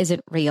reality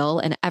isn't real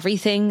and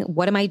everything,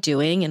 what am I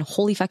doing? And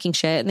holy fucking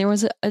shit. And there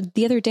was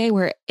the other day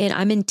where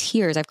I'm in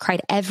tears. I've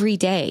cried every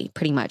day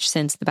pretty much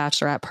since the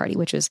bachelorette party,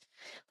 which was,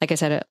 like I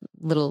said, a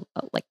little,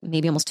 like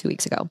maybe almost 2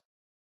 weeks ago.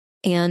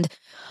 And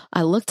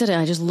I looked at it,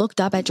 I just looked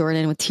up at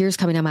Jordan with tears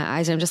coming down my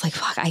eyes. And I'm just like,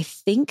 fuck, I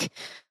think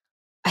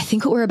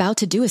what we're about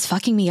to do is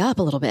fucking me up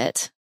a little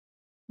bit.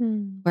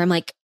 Where I'm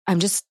like, I'm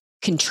just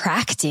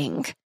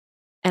contracting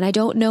and I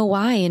don't know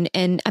why.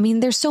 And I mean,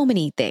 there's so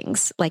many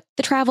things like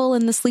the travel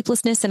and the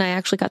sleeplessness. And I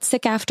actually got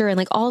sick after, and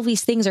like all of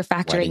these things are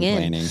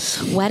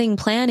factoring wedding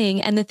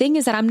planning. And the thing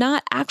is that I'm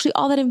not actually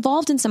all that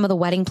involved in some of the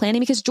wedding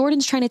planning because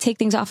Jordan's trying to take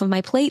things off of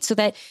my plate so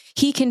that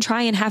he can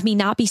try and have me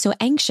not be so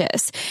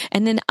anxious.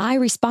 And then I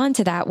respond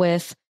to that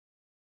with,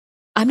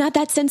 I'm not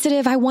that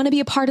sensitive. I want to be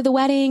a part of the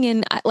wedding.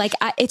 And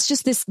it's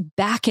just this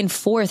back and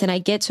forth. And I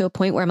get to a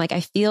point where I'm like,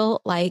 I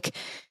feel like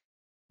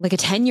a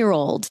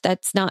 10-year-old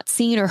that's not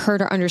seen or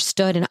heard or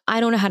understood. And I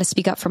don't know how to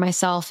speak up for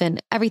myself.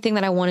 And everything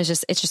that I want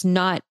is it's just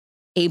not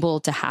able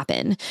to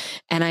happen.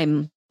 And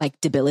I'm like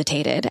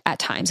debilitated at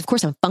times. Of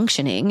course I'm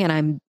functioning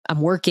and I'm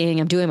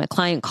working, I'm doing my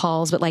client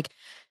calls, but like,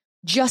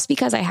 just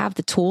because I have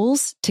the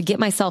tools to get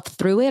myself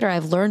through it, or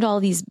I've learned all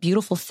these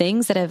beautiful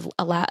things that have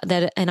allowed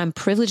that, and I'm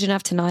privileged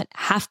enough to not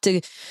have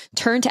to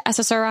turn to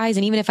SSRIs.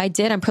 And even if I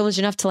did, I'm privileged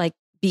enough to like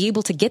be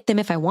able to get them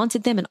if I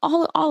wanted them and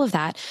all of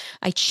that.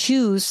 I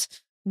choose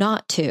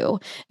not to.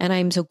 And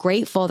I'm so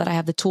grateful that I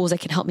have the tools that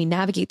can help me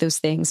navigate those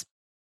things.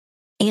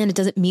 And it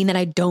doesn't mean that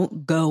I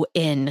don't go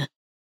in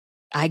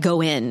I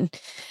go in.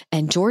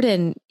 And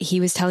Jordan, he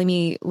was telling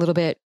me a little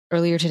bit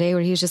earlier today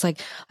where he was just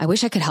like, I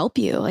wish I could help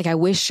you. Like, I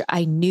wish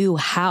I knew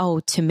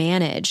how to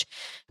manage.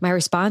 My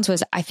response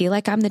was, I feel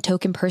like I'm the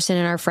token person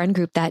in our friend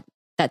group that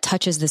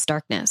touches this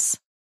darkness,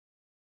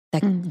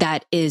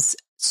 that is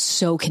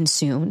so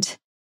consumed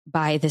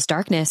by this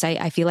darkness.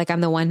 I feel like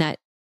I'm the one that,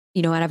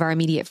 out of our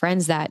immediate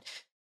friends, that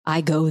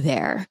I go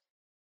there,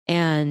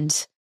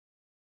 and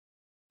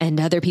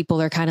other people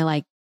are kind of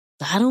like,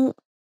 I don't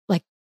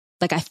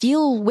like I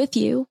feel with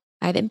you.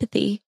 I have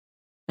empathy.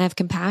 I have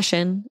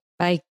compassion,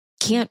 but I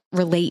can't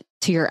relate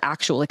to your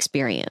actual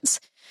experience.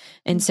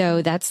 And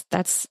so that's,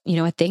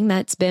 a thing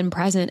that's been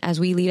present as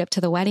we lead up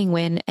to the wedding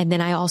and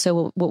then I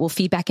also, what will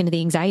feed back into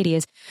the anxiety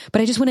is,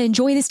 but I just want to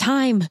enjoy this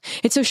time.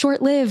 It's so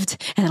short lived.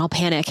 And then I'll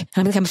panic. And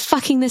I'm like, I'm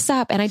fucking this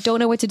up and I don't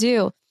know what to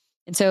do.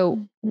 And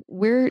so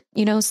we're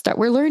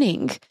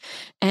learning.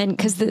 And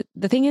cause the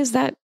thing is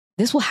that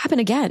this will happen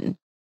again.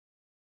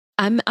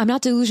 I'm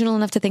not delusional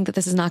enough to think that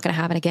this is not going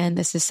to happen again.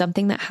 This is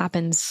something that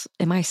happens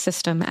in my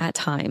system at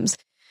times.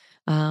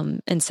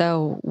 And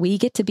so we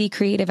get to be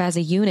creative as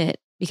a unit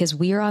because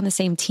we are on the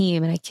same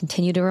team. And I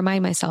continue to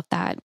remind myself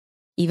that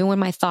even when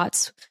my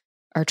thoughts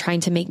are trying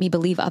to make me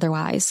believe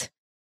otherwise,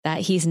 that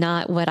he's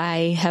not what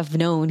I have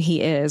known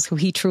he is, who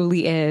he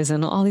truly is,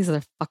 and all these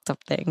other fucked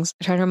up things.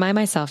 I try to remind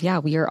myself, yeah,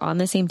 we are on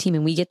the same team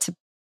and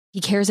he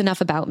cares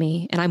enough about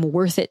me and I'm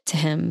worth it to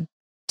him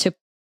to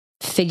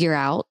figure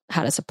out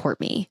how to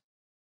support me.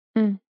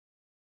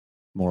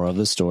 Moral of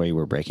the story,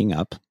 we're breaking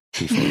up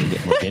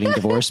we're getting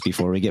divorced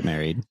before we get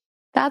married.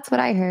 That's what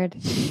I heard.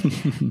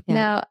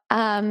 Yeah.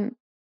 No,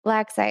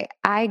 Lex,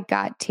 I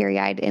got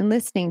teary-eyed in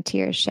listening to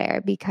your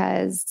share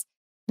because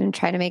I'm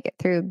trying to make it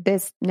through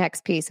this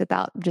next piece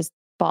without just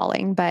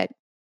bawling. But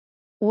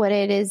what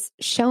it has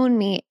shown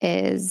me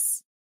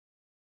is,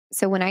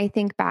 so when I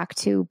think back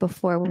to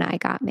before when I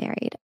got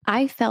married,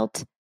 I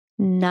felt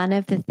none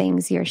of the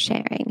things you're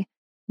sharing,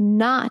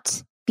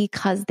 not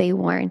because they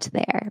weren't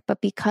there,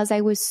 but because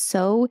I was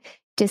so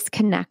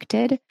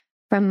disconnected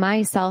from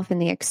myself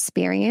and the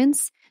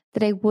experience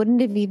that I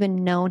wouldn't have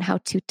even known how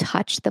to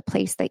touch the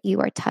place that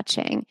you are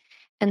touching.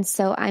 And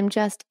so I'm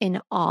just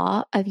in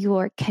awe of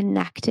your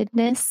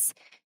connectedness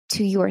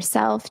to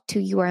yourself, to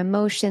your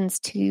emotions,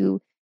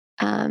 to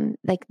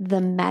like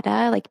the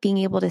meta, like being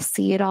able to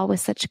see it all with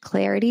such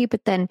clarity,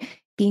 but then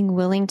being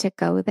willing to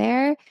go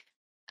there.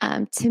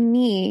 To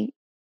me,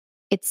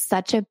 it's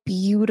such a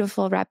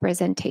beautiful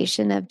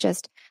representation of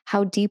just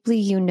how deeply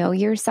you know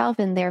yourself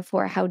and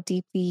therefore how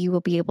deeply you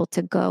will be able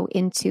to go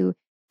into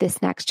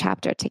this next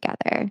chapter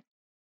together.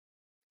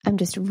 I'm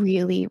just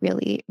really,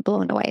 really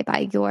blown away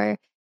by your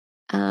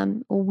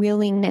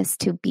willingness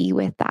to be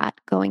with that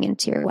going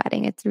into your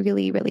wedding. It's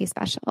really, really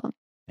special.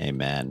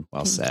 Amen.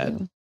 Well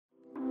said.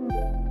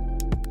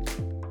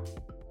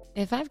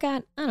 If I've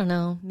got, I don't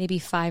know, maybe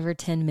 5 or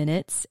 10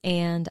 minutes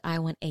and I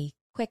want a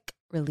quick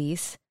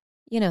release,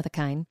 you know the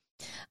kind,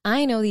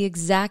 I know the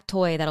exact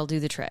toy that'll do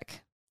the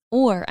trick.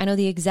 Or I know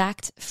the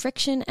exact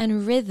friction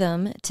and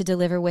rhythm to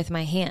deliver with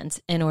my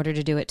hands in order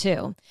to do it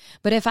too.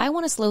 But if I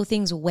want to slow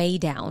things way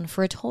down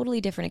for a totally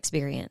different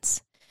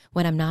experience,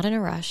 when I'm not in a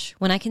rush,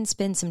 when I can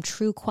spend some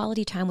true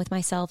quality time with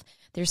myself,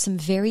 there's some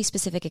very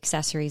specific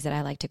accessories that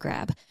I like to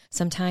grab.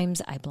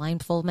 Sometimes I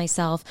blindfold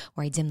myself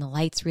or I dim the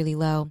lights really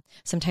low.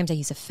 Sometimes I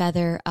use a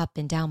feather up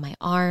and down my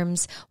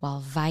arms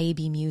while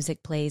vibey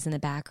music plays in the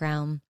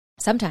background.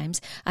 Sometimes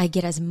I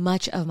get as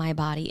much of my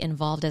body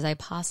involved as I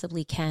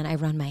possibly can. I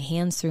run my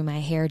hands through my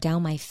hair,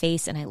 down my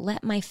face, and I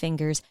let my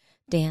fingers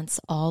dance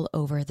all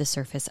over the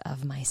surface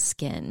of my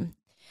skin.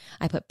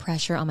 I put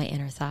pressure on my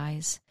inner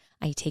thighs.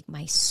 I take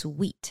my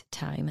sweet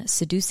time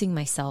seducing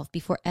myself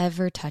before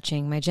ever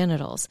touching my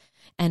genitals.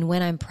 And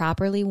when I'm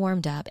properly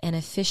warmed up and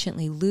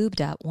efficiently lubed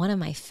up, one of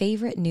my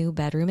favorite new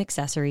bedroom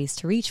accessories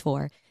to reach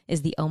for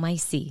is the Oh My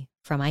C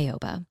from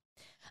Ioba.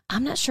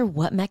 I'm not sure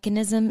what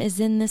mechanism is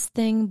in this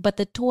thing, but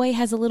the toy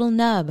has a little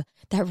nub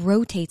that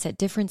rotates at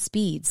different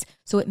speeds,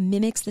 so it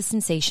mimics the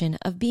sensation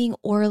of being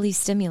orally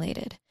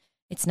stimulated.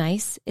 It's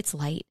nice, it's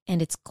light,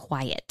 and it's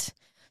quiet.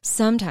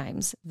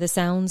 Sometimes the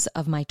sounds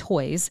of my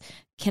toys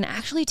can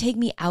actually take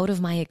me out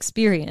of my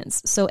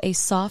experience, so a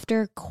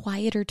softer,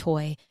 quieter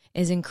toy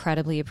is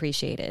incredibly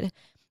appreciated.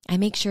 I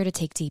make sure to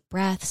take deep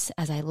breaths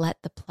as I let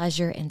the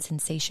pleasure and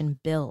sensation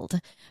build,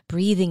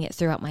 breathing it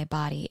throughout my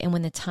body. And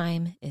when the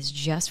time is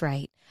just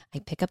right, I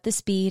pick up the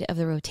speed of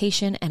the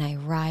rotation and I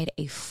ride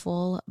a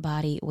full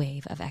body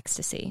wave of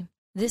ecstasy.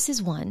 This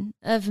is one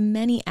of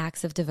many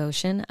acts of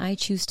devotion I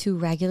choose to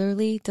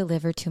regularly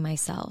deliver to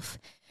myself.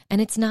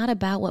 And it's not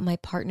about what my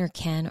partner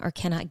can or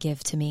cannot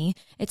give to me.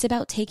 It's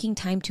about taking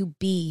time to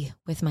be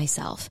with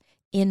myself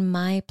in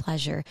my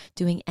pleasure,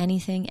 doing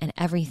anything and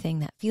everything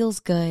that feels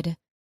good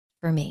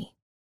for me.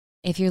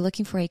 If you're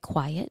looking for a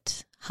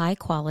quiet, high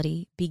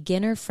quality,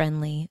 beginner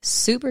friendly,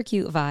 super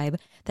cute vibe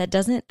that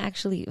doesn't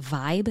actually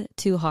vibe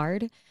too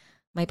hard,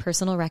 my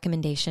personal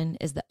recommendation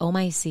is the Oh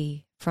My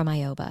C from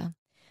Ioba.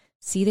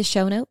 See the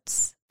show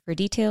notes for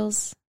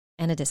details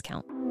and a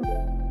discount.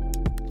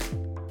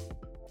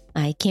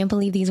 I can't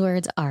believe these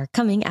words are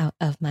coming out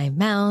of my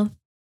mouth.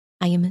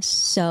 I am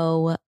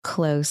so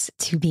close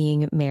to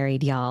being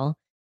married, y'all.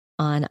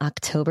 On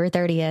October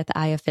 30th,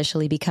 I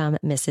officially become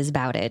Mrs.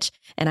 Bowditch,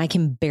 and I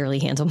can barely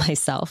handle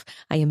myself.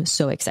 I am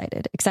so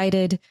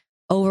excited,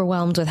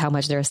 overwhelmed with how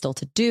much there is still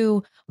to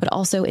do, but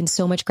also in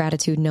so much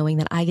gratitude knowing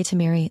that I get to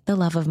marry the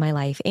love of my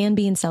life and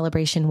be in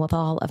celebration with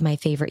all of my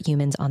favorite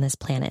humans on this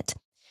planet.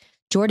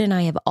 Jordan and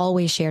I have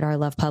always shared our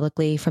love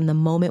publicly from the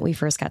moment we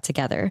first got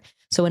together.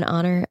 So in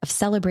honor of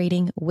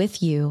celebrating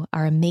with you,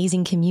 our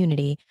amazing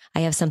community,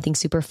 I have something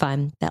super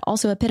fun that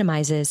also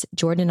epitomizes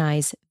Jordan and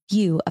I's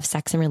view of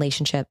sex and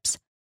relationships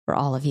for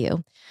all of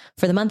you.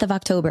 For the month of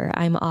October,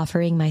 I'm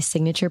offering my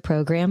signature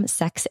program,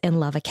 Sex and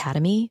Love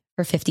Academy,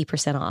 for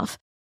 50% off.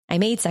 I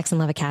made Sex and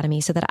Love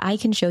Academy so that I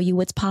can show you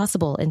what's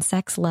possible in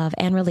sex, love,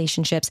 and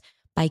relationships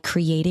by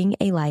creating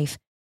a life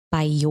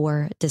by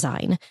your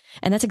design.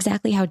 And that's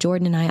exactly how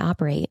Jordan and I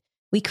operate.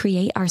 We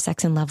create our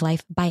sex and love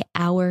life by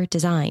our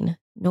design,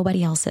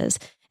 nobody else's.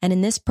 And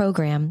in this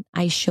program,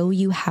 I show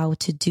you how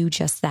to do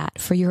just that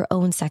for your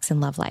own sex and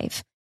love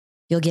life.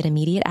 You'll get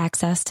immediate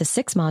access to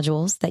 6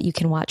 modules that you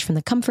can watch from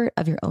the comfort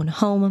of your own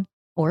home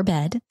or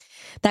bed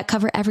that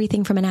cover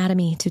everything from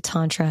anatomy to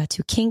tantra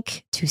to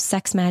kink to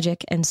sex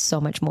magic and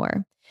so much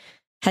more.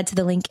 Head to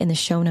the link in the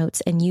show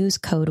notes and use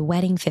code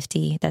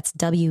WEDDING50, that's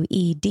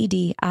WEDDING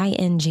 50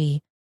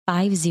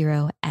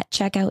 at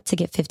checkout to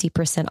get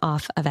 50%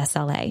 off of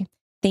SLA.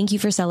 Thank you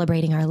for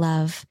celebrating our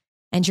love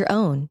and your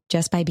own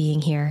just by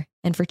being here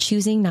and for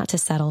choosing not to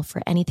settle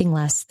for anything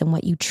less than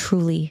what you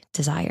truly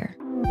desire.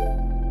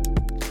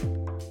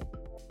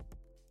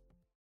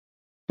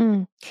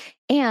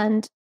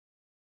 And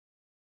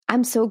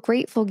I'm so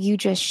grateful you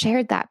just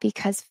shared that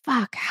because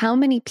fuck, how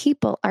many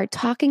people are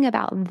talking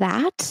about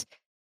that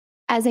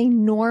as a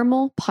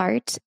normal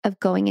part of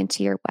going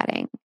into your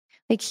wedding?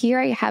 Like here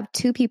I have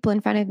 2 people in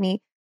front of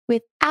me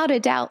without a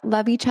doubt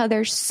love each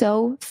other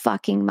so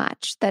fucking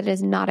much. That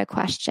is not a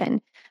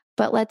question.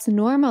 But let's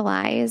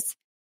normalize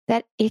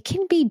that it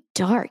can be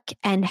dark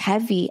and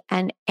heavy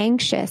and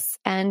anxious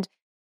and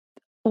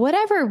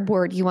whatever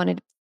word you want to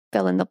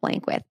fill in the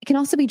blank with. It can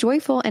also be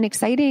joyful and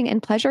exciting and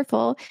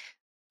pleasureful,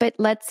 but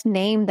let's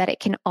name that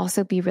it can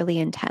also be really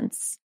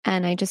intense.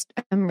 And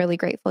I'm really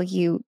grateful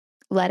you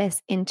let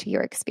us into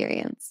your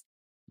experience.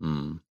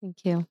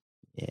 Thank you.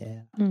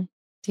 Yeah. Do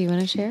you want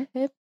to share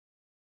it?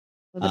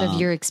 A little bit of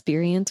your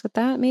experience with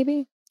that,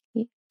 maybe?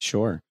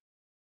 Sure.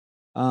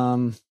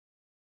 Well,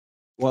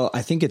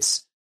 I think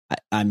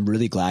I'm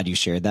really glad you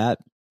shared that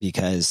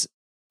because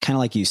kind of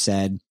like you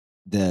said,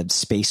 the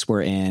space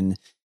we're in,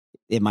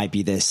 it might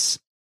be this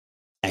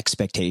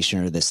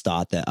expectation or this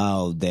thought that,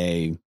 oh,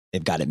 they've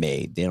got it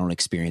made. They don't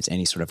experience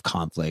any sort of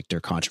conflict or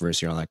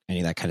controversy or like any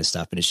of that kind of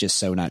stuff. But it's just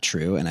so not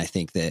true. And I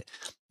think that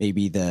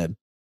maybe the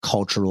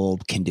cultural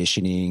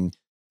conditioning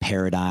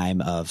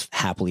paradigm of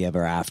happily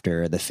ever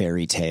after, the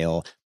fairy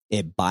tale,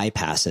 it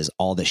bypasses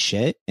all the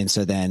shit. And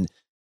so then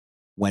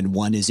when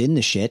one is in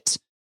the shit,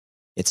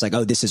 it's like,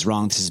 oh, this is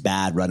wrong. This is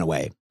bad. Run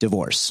away.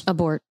 Divorce.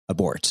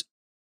 Abort.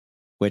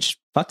 Which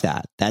fuck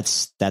that.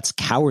 That's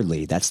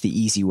cowardly. That's the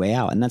easy way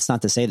out. And that's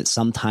not to say that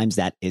sometimes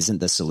that isn't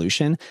the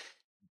solution.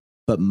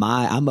 But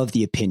I'm of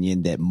the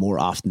opinion that more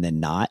often than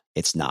not,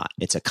 it's not.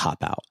 It's a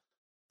cop out.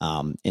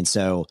 And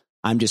so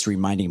I'm just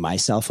reminding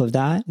myself of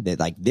that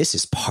like this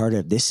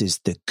is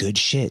the good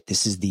shit.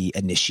 This is the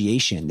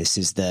initiation. This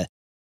is the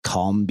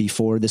calm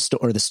before the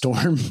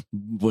storm,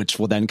 which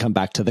will then come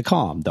back to the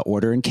calm, the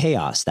order and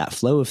chaos, that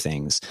flow of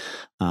things.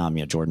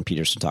 Jordan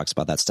Peterson talks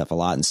about that stuff a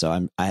lot. And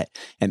so I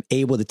am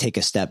able to take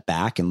a step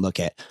back and look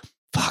at,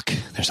 fuck,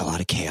 there's a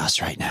lot of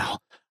chaos right now.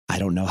 I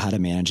don't know how to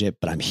manage it,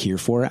 but I'm here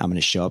for it. I'm going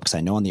to show up because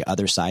I know on the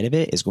other side of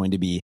it is going to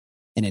be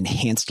an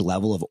enhanced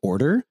level of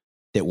order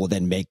that will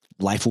then make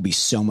life will be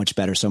so much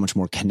better, so much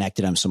more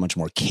connected. I'm so much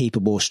more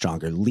capable,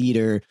 stronger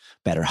leader,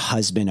 better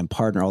husband and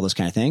partner, all those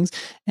kind of things.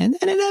 And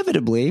then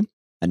inevitably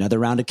another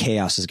round of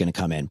chaos is going to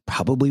come in,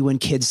 probably when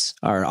kids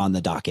are on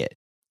the docket.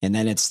 And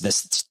then it's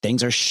this,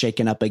 things are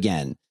shaken up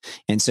again.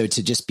 And so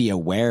to just be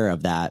aware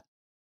of that,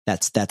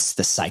 that's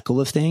the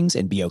cycle of things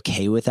and be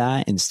okay with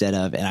that instead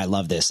of, and I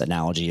love this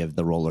analogy of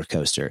the roller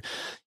coaster.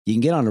 You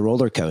can get on a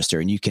roller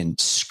coaster and you can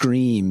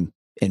scream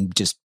and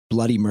just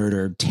bloody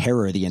murder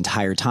terror the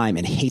entire time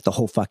and hate the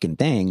whole fucking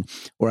thing.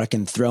 Or I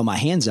can throw my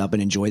hands up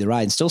and enjoy the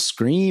ride and still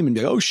scream and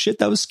be like, oh shit,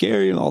 that was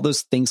scary. And all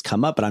those things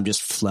come up, but I'm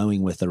just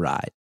flowing with the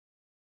ride.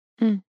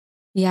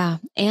 Yeah.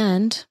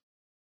 And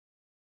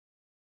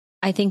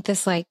I think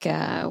this, like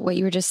what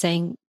you were just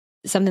saying,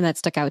 something that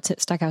stuck out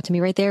to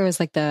me right there was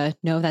like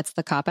that's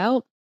the cop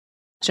out.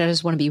 So I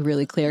just want to be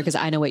really clear because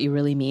I know what you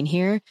really mean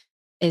here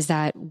is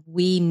that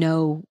we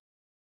know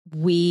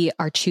we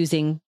are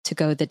choosing to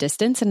go the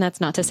distance. And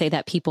that's not to say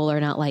that people are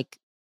not like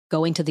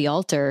going to the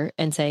altar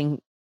and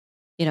saying,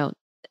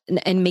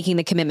 and making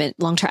the commitment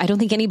long term. I don't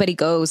think anybody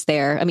goes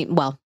there. I mean,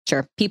 well,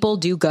 sure. People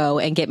do go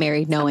and get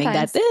married knowing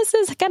that this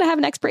is going to have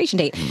an expiration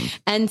date.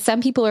 And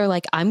some people are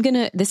like,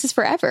 this is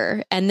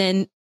forever. And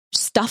then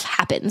stuff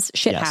happens,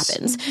 shit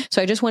happens.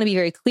 So I just want to be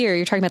very clear.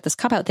 You're talking about this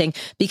cop out thing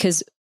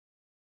because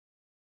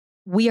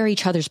we are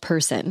each other's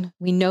person.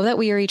 We know that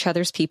we are each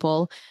other's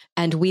people,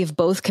 and we have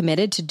both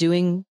committed to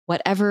doing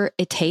whatever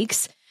it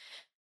takes.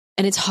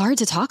 And it's hard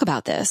to talk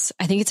about this.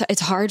 I think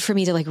it's hard for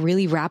me to like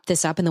really wrap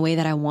this up in the way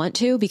that I want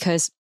to,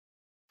 because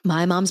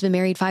my mom's been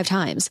married 5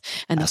 times,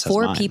 and the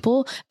 4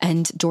 people,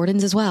 and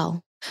Jordan's as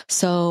well.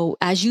 So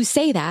as you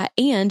say that,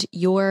 and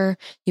you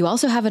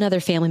also have another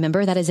family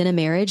member that is in a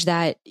marriage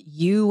that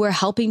you were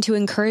helping to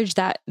encourage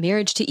that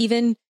marriage to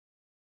even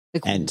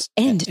end.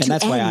 And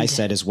that's why I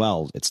said as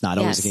well, it's not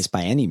always the case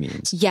by any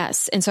means.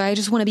 Yes. And so I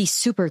just want to be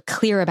super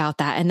clear about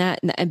that.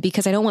 And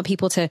because I don't want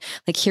people to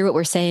like hear what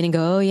we're saying and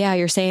go, oh yeah,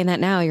 you're saying that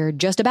now. You're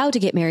just about to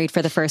get married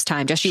for the first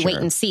time. Just you wait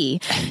and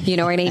see. You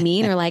know what I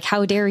mean? Or like,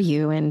 how dare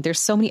you? And there's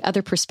so many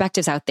other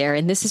perspectives out there.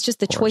 And this is just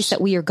the choice that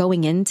we are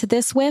going into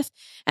this with.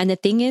 And the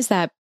thing is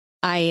that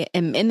I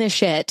am in this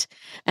shit,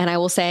 and I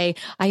will say,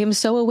 I am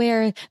so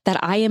aware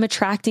that I am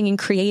attracting and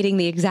creating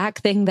the exact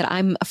thing that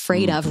I'm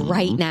afraid of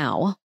right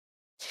now.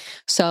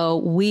 So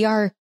we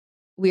are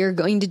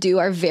going to do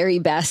our very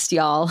best,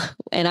 y'all.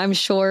 And I'm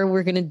sure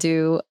we're going to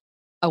do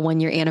a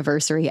 1-year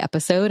anniversary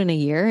episode in a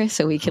year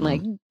so we can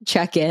like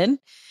check in.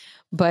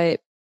 But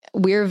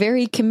we're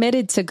very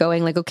committed to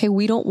going like, okay,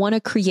 we don't want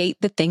to create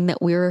the thing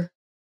that we're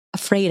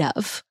afraid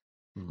of.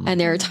 And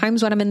there are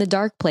times when I'm in the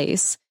dark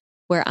place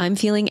where I'm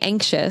feeling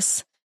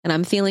anxious and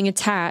I'm feeling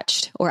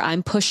attached, or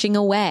I'm pushing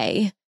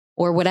away,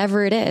 or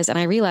whatever it is. And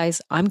I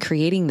realize I'm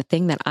creating the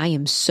thing that I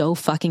am so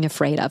fucking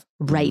afraid of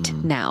right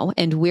now.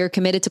 And we're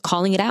committed to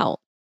calling it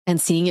out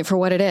and seeing it for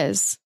what it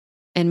is,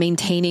 and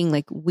maintaining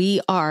like we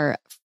are,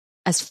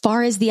 as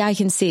far as the eye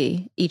can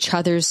see, each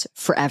other's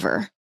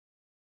forever.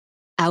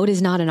 Out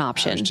is not an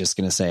option. I was just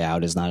going to say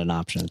out is not an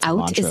option. It's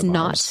out is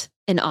not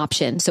an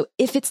option. So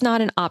if it's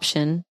not an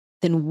option,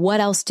 then what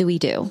else do we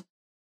do?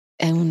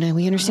 And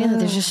we understand that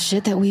there's just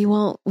shit that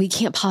we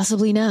can't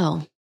possibly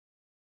know.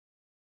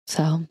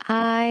 So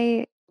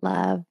I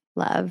love.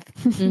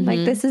 Like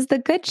this is the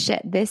good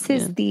shit. This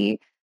is the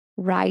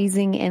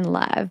rising in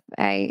love.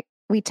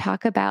 We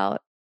talk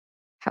about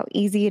how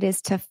easy it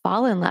is to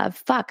fall in love.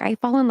 Fuck, I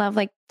fall in love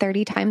like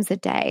 30 times a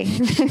day.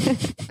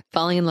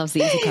 Falling in love's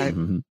the easy part.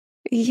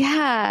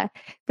 Yeah.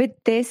 But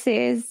this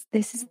is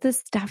the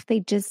stuff they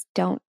just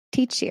don't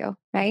teach you,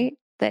 right?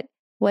 That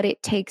what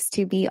it takes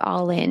to be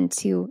all in,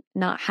 to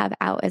not have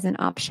out as an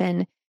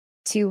option,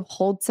 to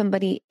hold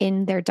somebody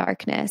in their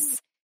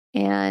darkness.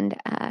 And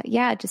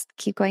just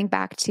keep going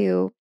back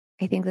to,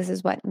 I think this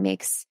is what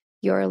makes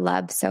your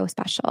love so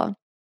special.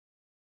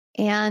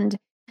 And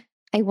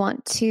I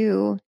want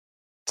to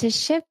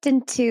shift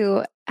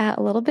into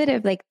a little bit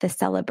of like the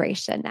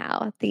celebration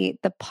now, the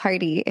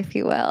party, if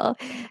you will,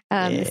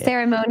 the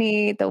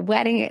ceremony, the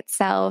wedding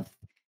itself.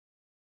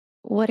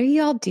 What are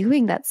y'all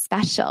doing that's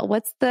special?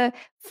 What's the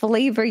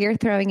flavor you're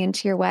throwing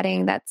into your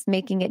wedding that's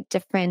making it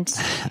different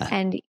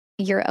and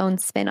your own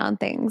spin on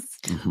things?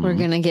 We're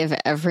going to give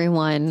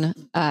everyone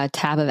a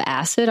tab of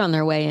acid on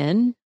their way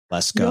in.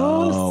 Let's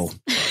go.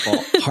 Yes.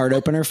 Well, heart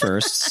opener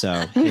first. So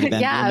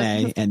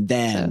MDMA, and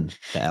then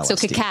the LSD. So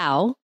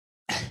cacao,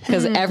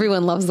 because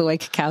everyone loves the way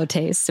cacao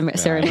tastes,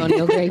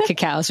 ceremonial grade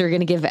cacao. So we're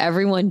going to give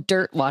everyone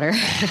dirt water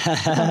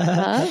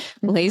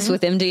laced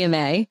with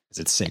MDMA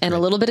and a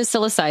little bit of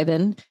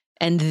psilocybin.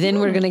 And then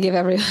we're going to give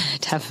everyone a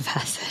tab of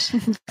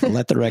acid.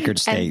 Let the record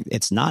stay.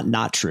 It's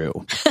not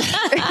true.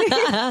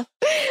 I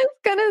was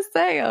going to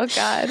say, oh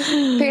God,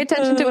 pay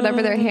attention to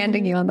whatever they're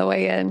handing you on the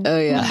way in. Oh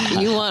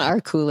yeah. You want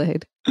our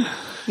Kool-Aid.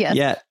 Yes.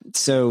 Yeah.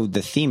 So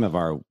the theme of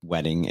our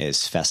wedding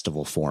is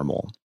festival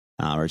formal,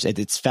 or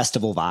it's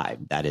festival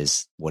vibe. That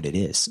is what it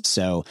is.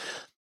 So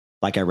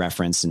like I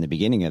referenced in the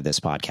beginning of this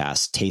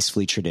podcast,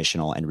 tastefully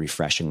traditional and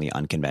refreshingly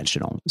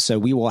unconventional. So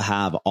we will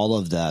have all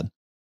of the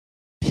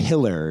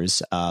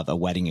pillars of a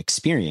wedding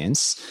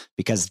experience,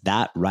 because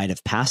that rite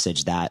of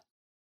passage, that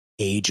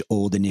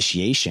age-old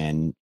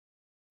initiation,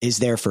 is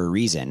there for a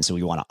reason. So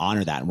we want to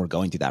honor that, and we're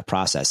going through that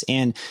process.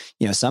 And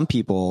some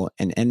people,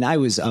 and I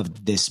was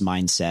of this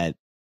mindset.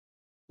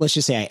 Let's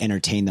just say I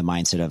entertain the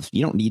mindset of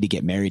you don't need to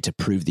get married to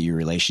prove that your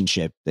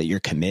relationship, that you're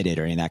committed,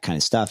 or any of that kind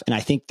of stuff. And I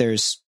think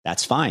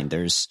that's fine.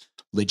 There's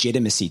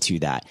legitimacy to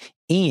that,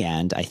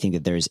 and I think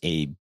that there's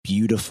a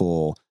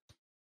beautiful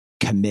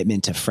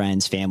commitment to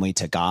friends, family,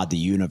 to God, the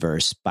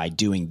universe, by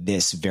doing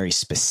this very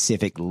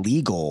specific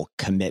legal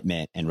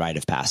commitment and rite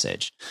of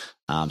passage.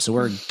 So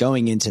we're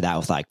going into that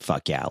with like,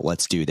 fuck yeah,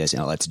 let's do this,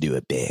 and let's do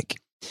it big.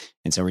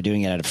 And so we're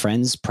doing it at a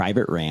friend's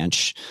private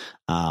ranch.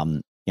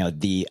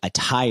 The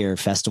attire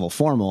festival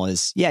formal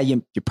is,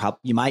 you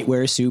might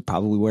wear a suit,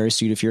 probably wear a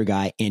suit if you're a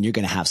guy, and you're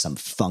going to have some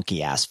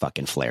funky ass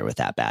fucking flair with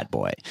that bad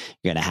boy.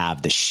 You're going to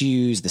have the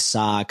shoes, the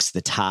socks,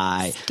 the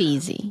tie,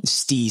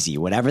 steezy,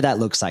 whatever that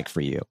looks like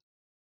for you.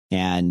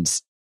 And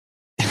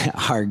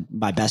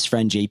my best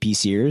friend, JP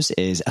Sears,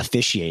 is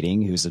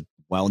officiating, who's a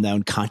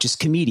well-known conscious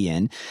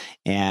comedian.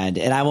 And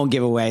I won't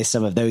give away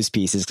some of those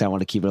pieces because I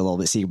want to keep it a little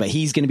bit secret, but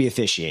he's going to be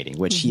officiating,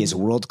 which he is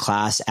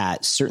world-class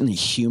at, certainly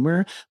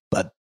humor,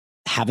 but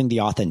having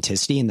the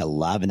authenticity and the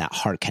love and that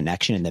heart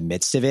connection in the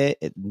midst of it,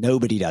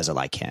 nobody does it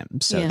like him.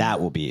 So that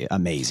will be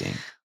amazing.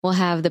 we'll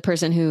have the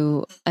person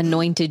who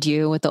anointed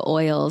you with the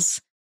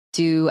oils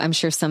do, I'm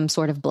sure, some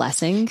sort of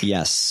blessing.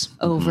 Yes.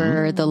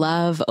 Over the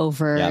love,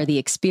 over the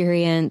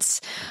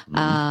experience.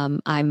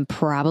 I'm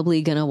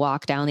probably going to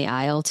walk down the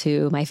aisle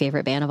to my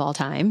favorite band of all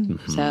time.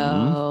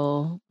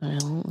 So I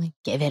don't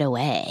give it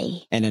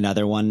away. And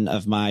another one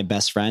of my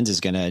best friends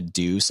is going to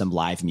do some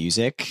live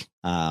music.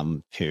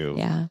 So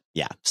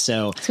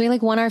we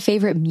like want our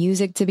favorite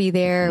music to be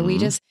there. We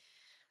just,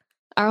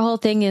 our whole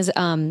thing is,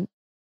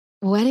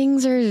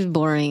 weddings are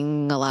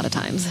boring a lot of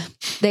times.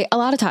 They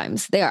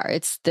are.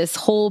 It's this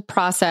whole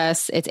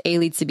process. It's A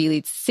leads to B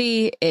leads to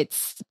C.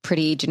 It's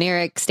pretty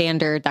generic,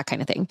 standard, that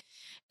kind of thing.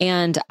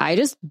 And I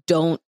just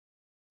don't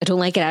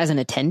like it as an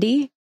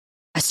attendee.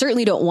 I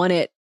certainly don't want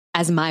it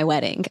as my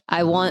wedding.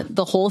 I want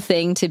the whole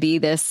thing to be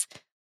this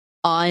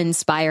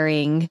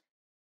awe-inspiring,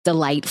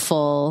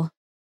 delightful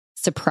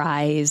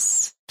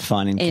surprise,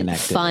 fun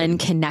and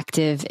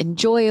connective,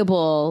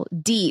 enjoyable,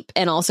 deep,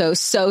 and also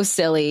so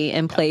silly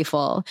and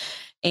playful.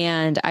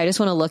 And I just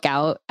want to look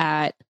out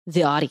at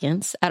the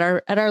audience, at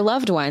our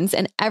loved ones,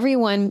 and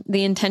everyone.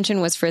 The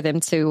intention was for them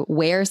to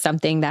wear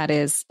something that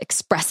is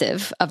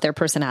expressive of their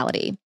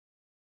personality.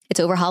 It's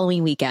over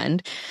Halloween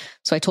weekend.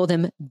 So I told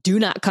them, do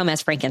not come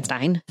as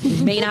Frankenstein.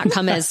 You may not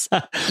come as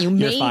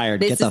You're fired.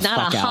 This is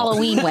not a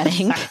Halloween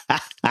wedding.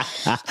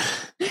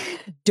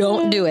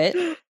 Don't do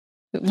it.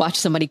 Watch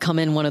somebody come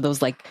in one of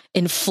those like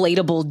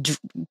inflatable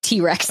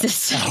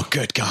T-Rexes. Oh,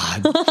 good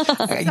God.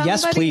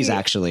 Yes, please,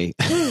 actually.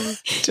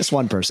 Just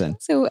one person.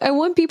 So I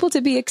want people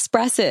to be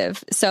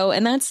expressive.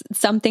 And that's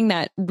something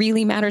that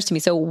really matters to me.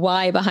 So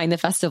why behind the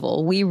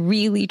festival? We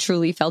really,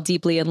 truly fell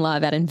deeply in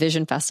love at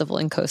Envision Festival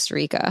in Costa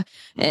Rica.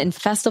 And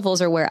festivals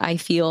are where I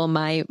feel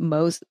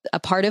a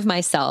part of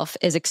myself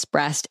is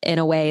expressed in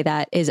a way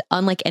that is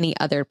unlike any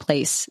other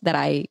place that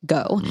I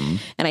go.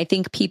 And I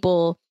think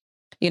people,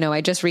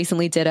 I just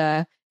recently did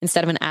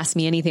instead of an Ask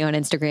Me Anything on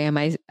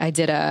Instagram, I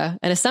did an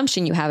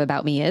assumption you have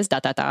about me is ...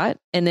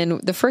 And then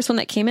the first one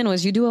that came in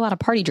was, you do a lot of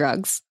party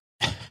drugs.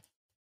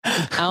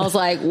 I was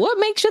like, what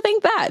makes you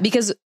think that?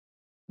 Because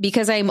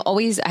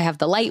I have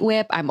the light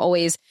whip.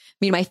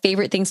 My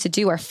favorite things to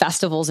do are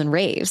festivals and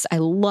raves. I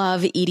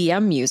love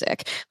EDM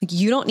music. Like,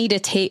 you don't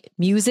need to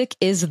music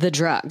is the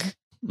drug.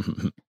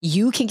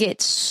 You can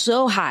get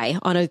so high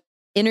on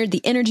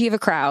the energy of a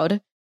crowd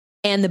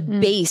and the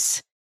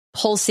bass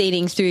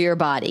pulsating through your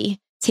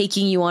body,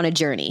 taking you on a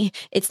journey.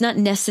 It's not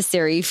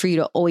necessary for you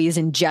to always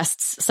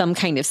ingest some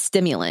kind of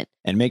stimulant.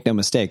 And make no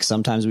mistake,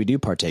 sometimes we do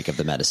partake of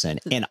the medicine,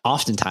 and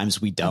oftentimes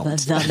we don't.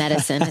 The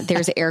medicine,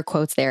 there's air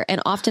quotes there.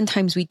 And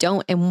oftentimes we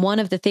don't. And one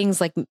of the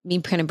things, like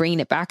me kind of bringing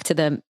it back to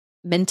the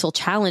mental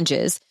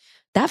challenges,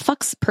 that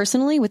fucks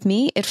personally with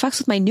me. It fucks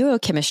with my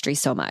neurochemistry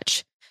so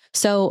much.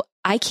 So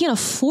I can't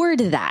afford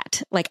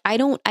that. Like, I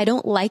don't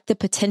like the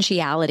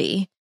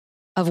potentiality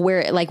of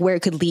where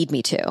it could lead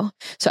me to.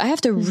 So I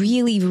have to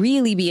really,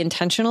 really be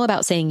intentional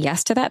about saying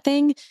yes to that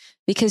thing,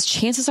 because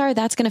chances are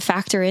that's going to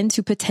factor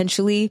into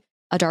potentially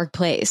a dark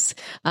place,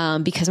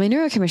 because my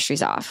neurochemistry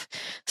is off.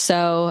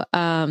 So,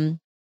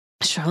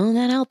 throwing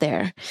that out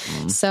there.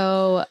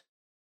 So,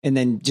 and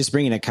then just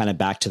bringing it kind of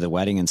back to the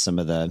wedding and some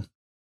of the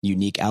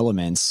unique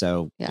elements.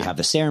 So you have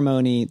the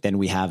ceremony, then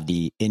we have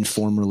the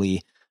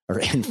informally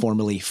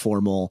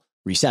formal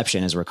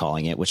reception, as we're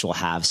calling it, which will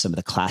have some of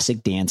the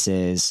classic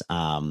dances.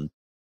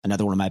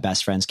 Another one of my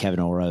best friends, Kevin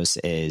Oros,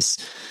 is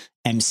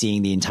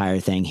emceeing the entire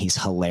thing. He's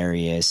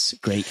hilarious,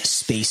 great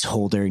space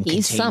holder and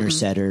container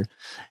setter.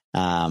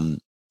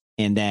 And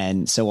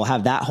then, so we'll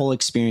have that whole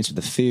experience with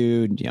the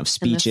food,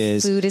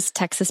 speeches. And the food is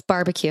Texas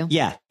barbecue.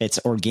 Yeah.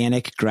 It's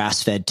organic,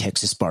 grass-fed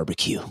Texas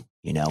barbecue,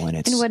 and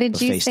it's. And what did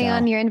you say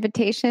on your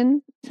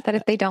invitation? That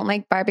if they don't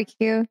like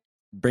barbecue,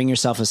 bring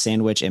yourself a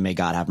sandwich and may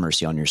God have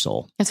mercy on your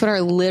soul. That's what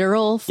our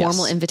literal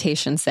formal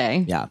invitations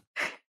say. Yeah.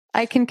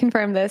 I can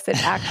confirm this.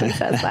 It actually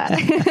says that.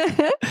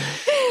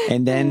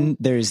 And then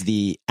there's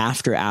the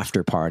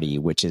after party,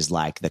 which is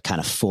like the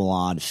kind of full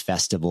on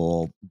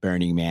festival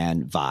Burning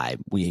Man vibe.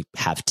 We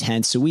have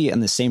tents. So we, on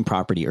the same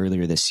property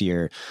earlier this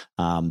year,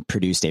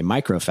 produced a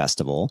micro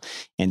festival.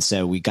 And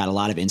so we got a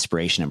lot of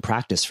inspiration and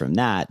practice from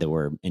that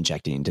we're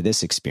injecting into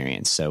this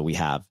experience. So we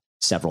have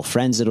several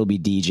friends that'll be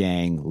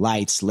DJing,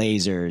 lights,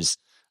 lasers.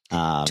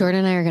 Jordan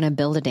and I are going to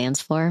build a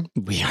dance floor.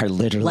 We are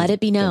literally, let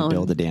it be known,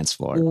 build a dance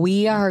floor.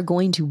 We are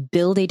going to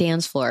build a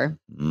dance floor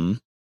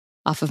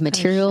off of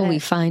material we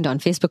find on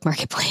Facebook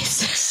Marketplace.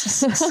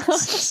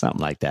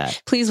 Something like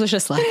that. Please wish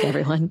us luck,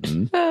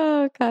 everyone.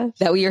 Oh gosh.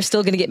 That we are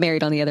still going to get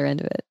married on the other end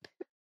of it.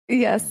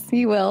 Yes,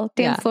 you will.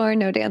 Dance floor,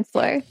 no dance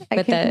floor.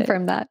 I can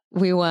confirm that.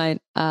 We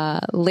want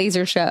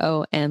laser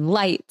show and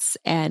lights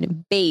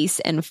and bass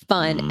and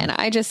fun. And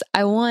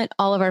I want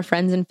all of our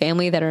friends and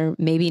family that are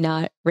maybe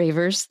not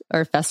ravers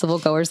or festival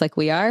goers like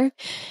we are,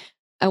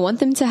 I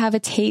want them to have a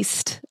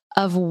taste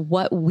of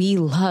what we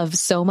love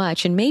so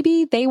much. And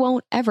maybe they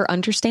won't ever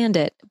understand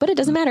it, but it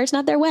doesn't matter. It's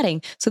not their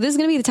wedding. So this is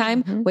going to be the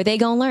time where they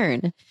go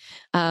learn.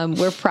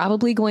 We're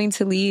probably going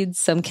to lead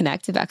some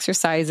connective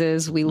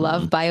exercises. We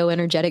love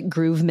bioenergetic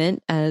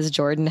groovement, as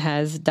Jordan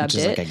has dubbed Which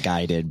is it. like a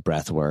guided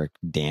breath work,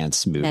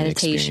 dance, movement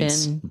Meditation,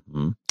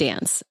 experience.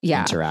 dance.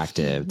 Yeah.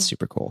 Interactive. It's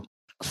super cool.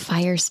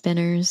 Fire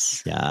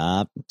spinners.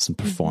 Yeah. Some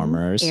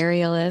performers.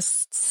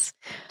 Aerialists.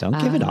 Don't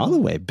give it all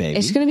away, baby.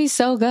 It's going to be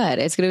so good.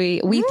 It's going to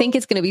be, we think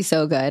it's going to be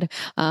so good.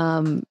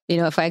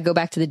 If I go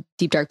back to the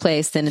deep, dark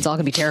place, then it's all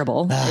going to be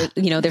terrible.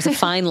 There's a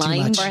fine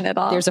line.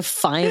 There's a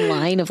fine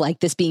line of like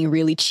this being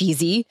really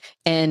cheesy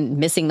and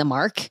missing the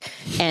mark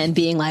and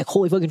being like,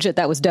 holy fucking shit,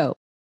 that was dope.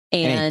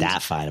 And And ain't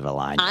that fine of a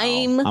line.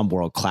 I'm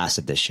world class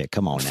at this shit.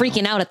 Come on.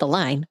 freaking out at the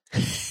line.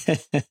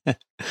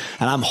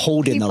 And I'm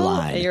holding the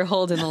line. You're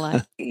holding the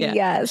line. Yeah.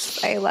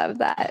 Yes, I love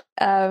that.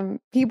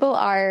 People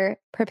are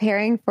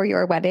preparing for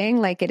your wedding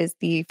like it is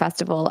the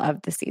festival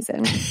of the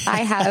season.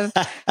 I have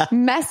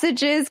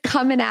messages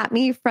coming at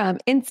me from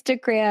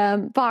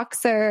Instagram,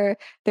 Voxer.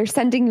 They're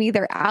sending me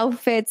their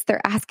outfits.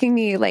 They're asking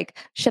me like,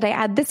 should I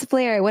add this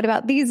flare? What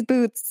about these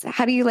boots?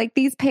 How do you like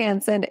these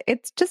pants? And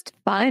it's just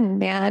fun,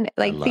 man.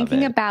 Like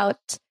thinking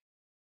about,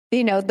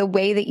 the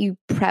way that you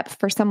prep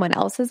for someone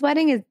else's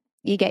wedding is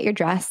you get your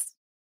dress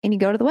and you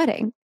go to the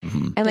wedding.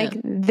 And like,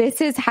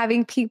 this is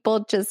having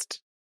people just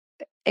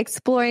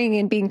exploring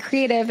and being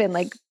creative and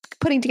like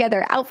putting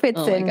together outfits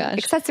and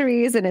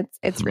accessories. And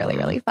it's really,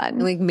 really fun.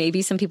 Like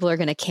maybe some people are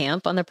going to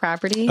camp on the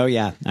property. Oh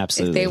yeah,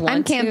 absolutely. If they want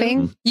I'm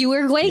camping. To. You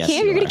were going to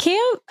camp? You're going to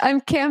camp?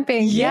 I'm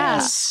camping.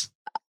 Yes.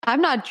 Yeah.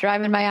 I'm not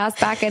driving my ass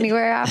back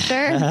anywhere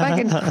after.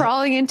 Fucking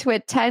crawling into a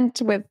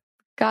tent with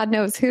God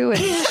knows who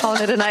and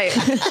calling it a night.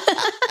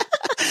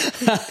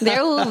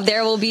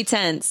 There will be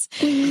tents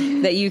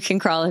that you can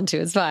crawl into.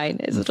 It's fine.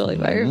 It's totally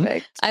fine.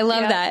 Perfect. I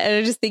love that. And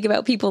I just think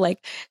about people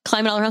like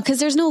climbing all around because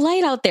there's no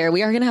light out there.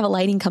 We are going to have a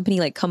lighting company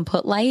like come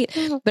put light.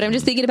 But I'm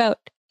just thinking about,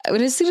 I'm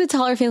just going to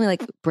tell our family,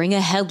 like, bring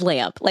a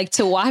headlamp, like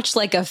to watch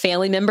like a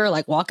family member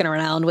like walking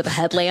around with a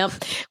headlamp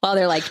while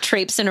they're like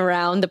traipsing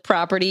around the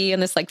property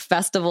and this like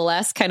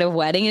festival-esque kind of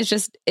wedding is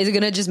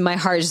going to my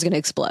heart is just going to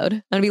explode.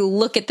 I'm going to be,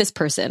 look at this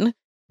person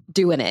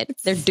doing it.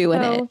 They're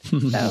doing it.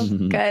 So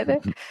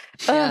good.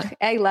 Ugh,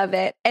 I love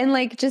it. And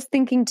like just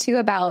thinking too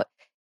about,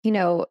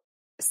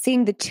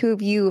 seeing the two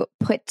of you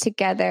put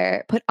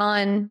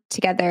on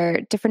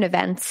together different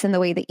events and the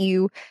way that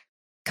you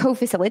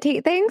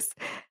co-facilitate things.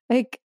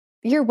 Like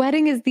your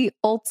wedding is the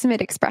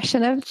ultimate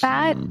expression of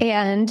that.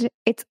 And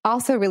it's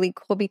also really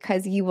cool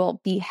because you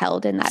will be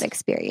held in that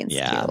experience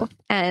too.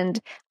 And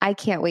I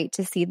can't wait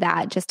to see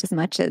that just as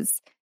much as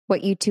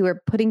what you two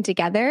are putting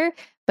together,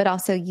 but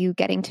also you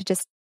getting to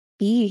just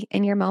be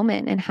in your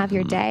moment and have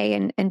your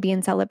day and be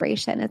in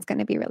celebration. It's going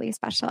to be really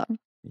special.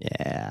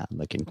 Yeah. I'm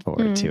looking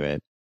forward to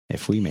it.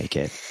 If we make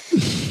it.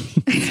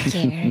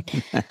 Scared.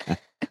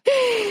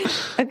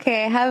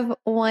 Okay. I have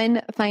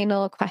one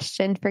final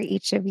question for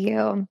each of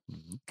you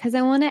because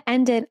I want to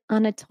end it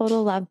on a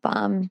total love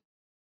bomb.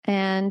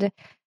 And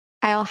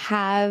I'll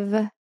have,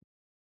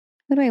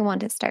 who do I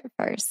want to start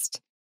first?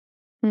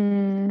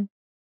 I'll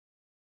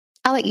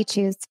let you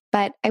choose,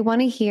 but I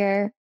want to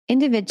hear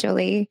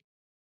individually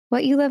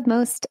what you love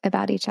most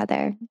about each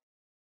other.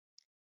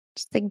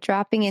 Just like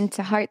dropping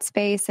into heart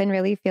space and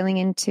really feeling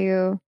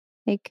into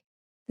like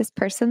this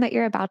person that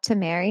you're about to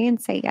marry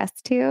and say yes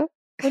to.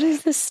 What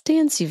is the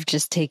stance you've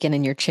just taken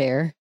in your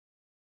chair?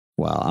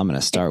 Well, I'm going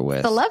to start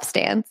with the love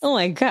stance. Oh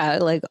my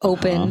God. Like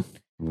open.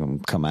 I'm going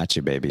to come at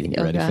you, baby.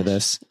 You ready for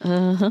this?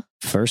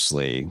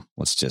 Firstly,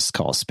 let's just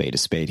call a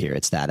spade here.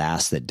 It's that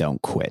ass that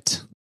don't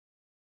quit.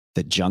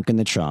 The junk in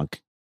the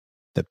trunk,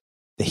 the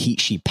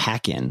heat she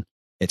packing,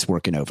 it's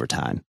working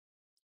overtime.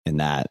 And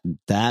that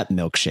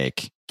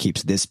milkshake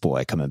keeps this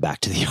boy coming back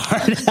to the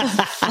yard.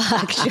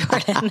 Fuck,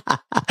 Jordan.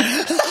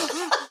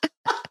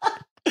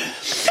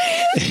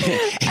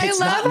 It's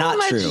not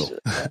true.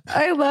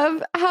 I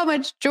love how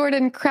much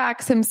Jordan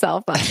cracks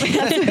himself up.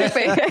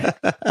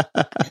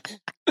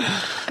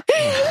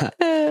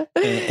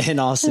 In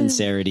all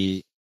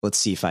sincerity, let's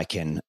see if I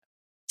can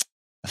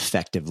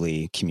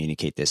effectively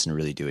communicate this and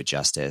really do it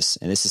justice.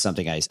 And this is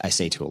something I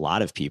say to a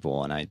lot of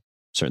people, and I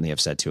certainly have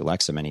said to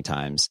Alexa many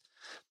times.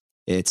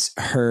 It's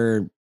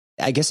her,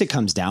 I guess it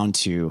comes down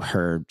to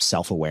her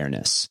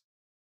self-awareness.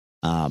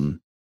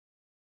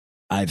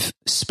 I've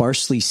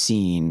sparsely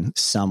seen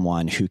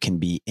someone who can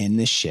be in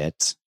the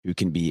shit, who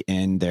can be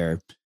in their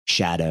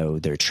shadow,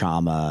 their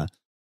trauma,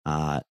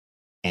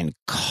 and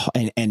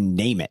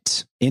name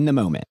it in the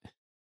moment,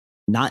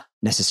 not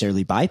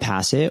necessarily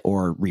bypass it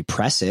or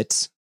repress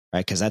it,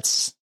 right? Because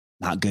that's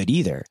not good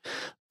either,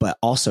 but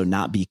also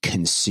not be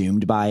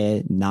consumed by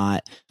it,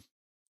 not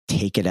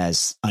take it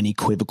as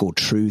unequivocal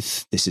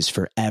truth. This is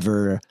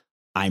forever.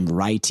 I'm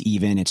right.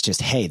 Even it's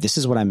just, hey, this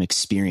is what I'm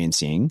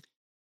experiencing.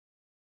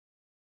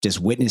 Just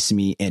witness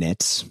me in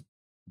it.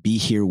 Be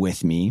here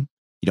with me.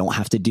 You don't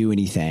have to do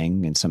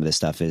anything. And some of this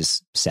stuff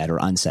is said or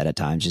unsaid at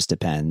times, just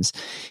depends.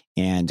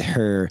 And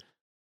her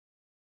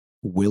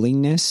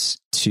willingness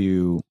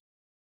to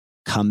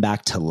come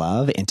back to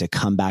love and to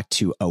come back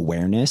to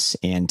awareness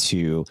and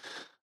to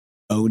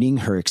owning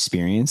her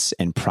experience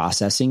and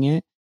processing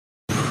it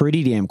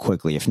pretty damn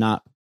quickly, if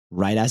not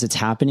right as it's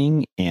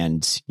happening.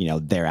 And,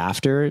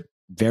 thereafter,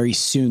 very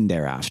soon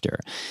thereafter.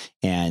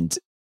 And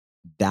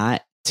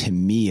that to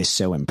me is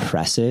so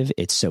impressive.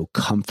 It's so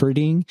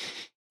comforting.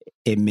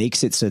 It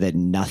makes it so that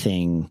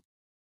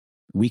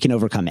we can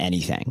overcome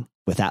anything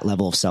with that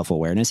level of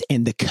self-awareness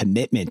and the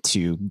commitment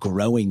to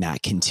growing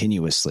that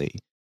continuously.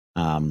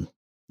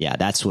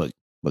 That's what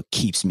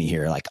keeps me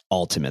here. Like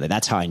ultimately,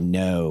 that's how I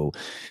know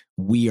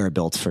we are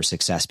built for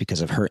success,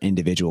 because of her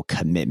individual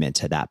commitment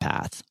to that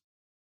path.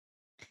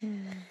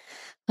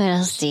 What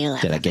else do you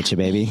like? Did I get you,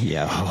 baby?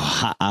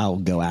 Yeah. I'll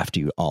go after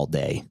you all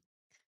day.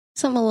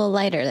 Something a little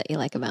lighter that you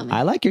like about me.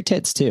 I like your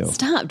tits too.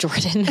 Stop,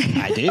 Jordan.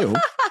 I do.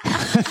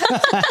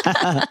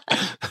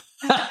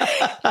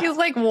 He's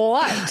like,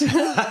 what?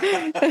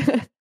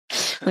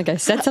 Like I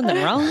said something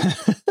wrong?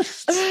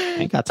 I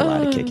ain't got to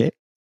lie to kick it.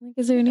 Like,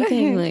 is there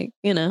anything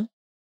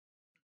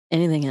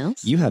anything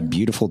else? You have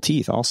beautiful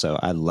teeth also.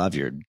 I love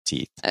your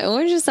teeth.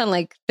 We're just on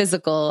like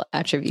physical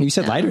attributes. You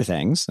said lighter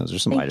things. Those are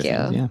some lighter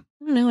things. Yeah.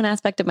 I don't know, an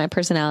aspect of my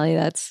personality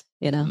that's,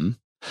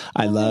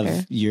 I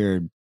love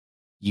you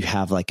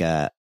have like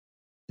the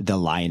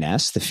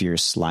lioness, the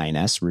fierce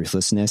lioness,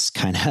 ruthlessness,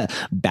 kind of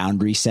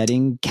boundary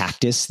setting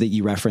cactus that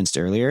you referenced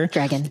earlier.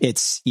 Dragon.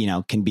 It's,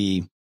 can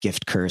be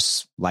gift,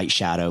 curse, light,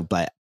 shadow,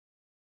 but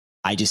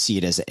I just see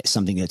it as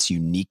something that's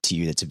unique to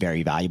you, that's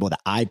very valuable,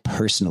 that I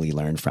personally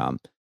learned from.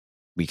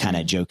 We kind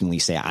of jokingly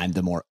say I'm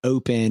the more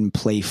open,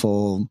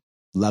 playful,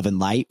 love and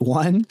light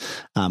one.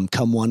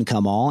 Come one,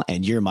 come all.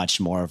 And you're much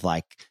more of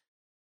like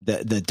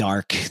the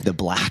dark, the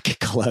black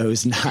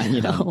clothes,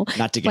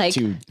 not to get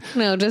too.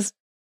 No, just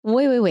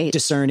wait.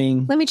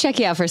 Discerning. Let me check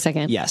you out for a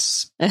second.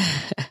 Yes.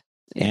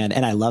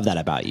 And I love that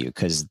about you,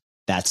 because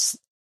that's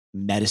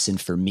medicine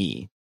for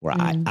me, where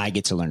I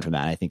get to learn from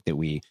that. I think that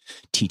we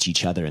teach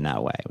each other in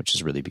that way, which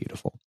is really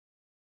beautiful.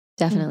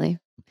 Definitely.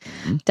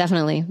 Mm-hmm.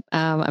 Definitely.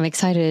 I'm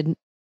excited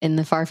in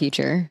the far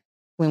future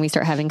when we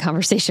start having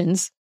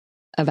conversations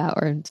about,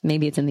 or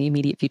maybe it's in the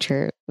immediate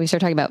future, we start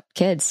talking about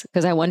kids.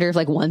 Because I wonder if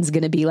like one's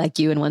going to be like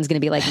you and one's going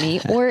to be like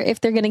me, or if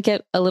they're going to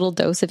get a little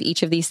dose of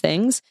each of these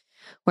things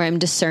where I'm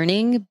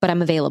discerning, but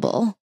I'm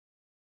available,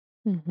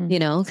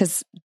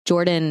 because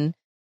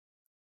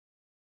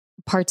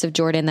parts of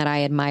Jordan that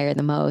I admire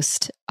the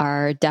most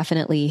are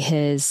definitely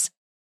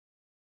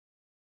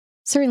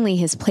certainly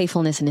his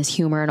playfulness and his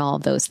humor and all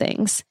of those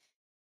things,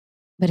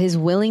 but his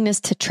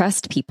willingness to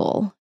trust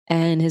people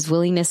and his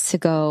willingness to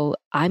go,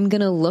 I'm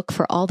going to look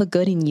for all the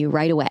good in you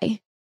right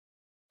away.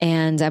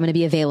 And I'm going to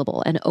be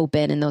available and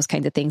open and those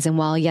kinds of things. And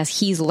while, yes,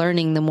 he's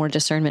learning the more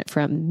discernment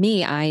from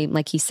me,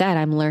 like he said,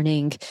 I'm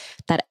learning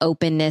that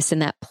openness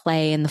and that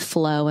play and the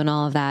flow and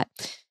all of that,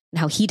 and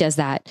how he does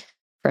that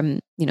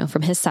from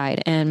his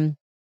side. And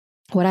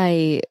what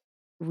I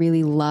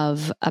really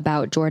love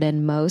about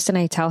Jordan most, and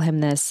I tell him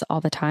this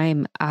all the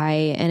time,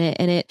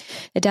 it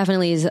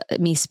definitely is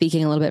me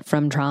speaking a little bit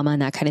from trauma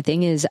and that kind of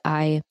thing, is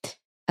I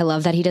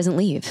love that he doesn't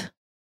leave.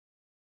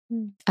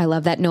 I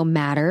love that no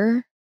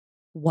matter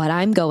what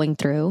I'm going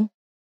through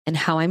and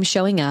how I'm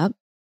showing up,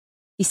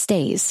 he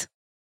stays.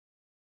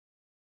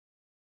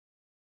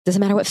 Doesn't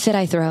matter what fit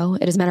I throw.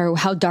 It doesn't matter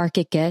how dark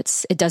it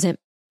gets. It doesn't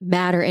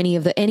matter any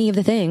of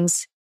the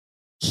things.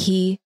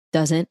 He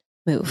doesn't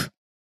move.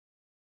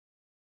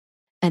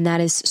 And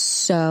that is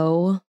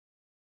so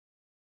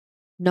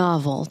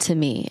novel to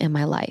me in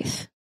my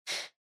life.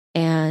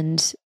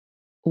 And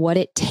what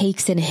it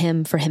takes in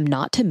him for him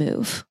not to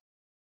move,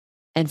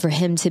 and for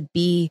him to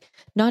be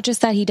not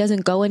just that he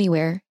doesn't go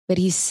anywhere, but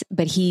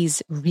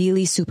he's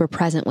really super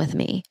present with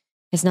me.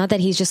 It's not that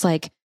he's just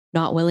like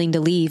not willing to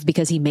leave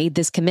because he made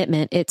this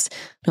commitment. It's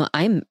no,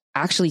 I'm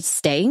actually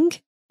staying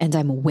and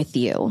I'm with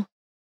you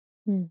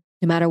no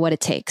matter what it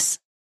takes.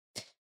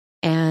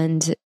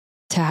 And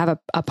to have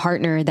a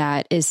partner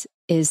that is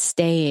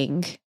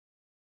staying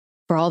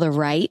for all the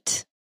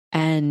right,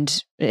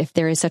 and if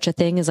there is such a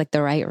thing as like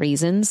the right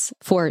reasons,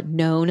 for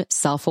known,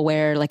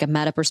 self-aware, like a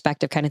meta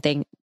perspective kind of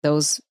thing,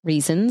 those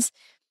reasons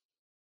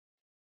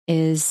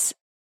is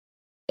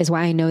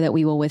why I know that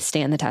we will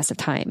withstand the test of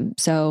time.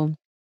 So,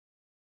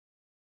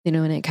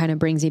 and it kind of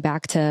brings me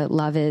back to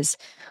love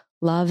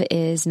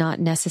is not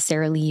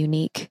necessarily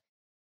unique.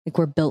 Like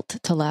we're built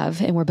to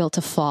love, and we're built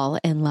to fall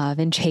in love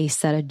and chase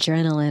that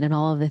adrenaline and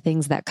all of the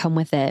things that come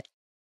with it.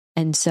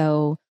 And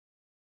so,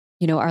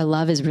 our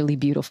love is really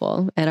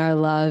beautiful, and our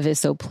love is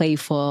so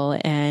playful.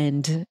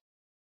 And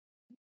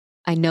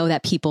I know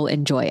that people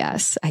enjoy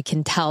us. I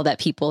can tell that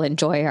people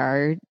enjoy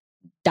our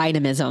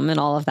dynamism and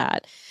all of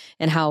that,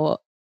 and how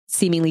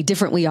seemingly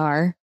different we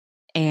are,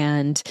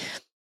 and,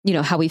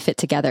 how we fit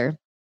together.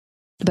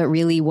 But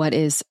really what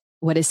is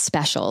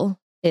special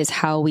is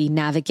how we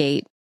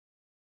navigate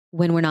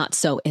when we're not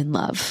so in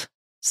love,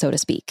 so to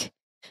speak.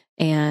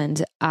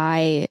 And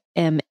I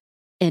am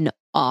in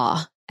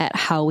awe at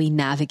how we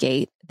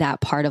navigate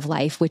that part of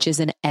life, which is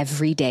an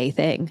everyday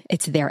thing.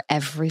 It's there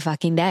every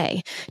fucking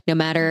day. No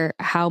matter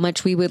how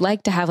much we would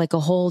like to have like a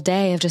whole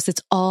day of just,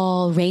 it's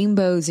all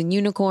rainbows and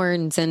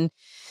unicorns and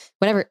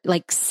whatever,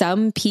 like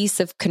some piece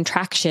of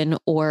contraction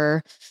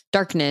or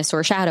darkness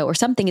or shadow or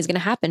something is going to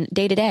happen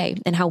day to day.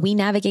 And how we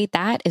navigate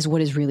that is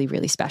what is really,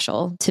 really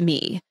special to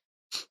me.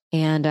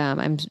 And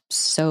I'm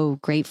so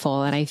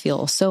grateful, and I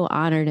feel so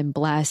honored and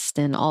blessed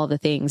and all the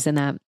things, and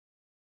that,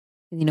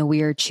 you know,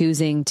 we are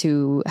choosing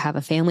to have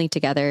a family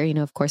together. You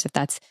know, of course, if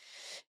that's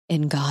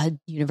in God,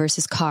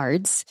 universe's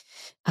cards,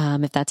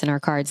 if that's in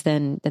our cards,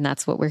 then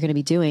that's what we're going to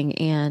be doing.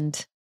 And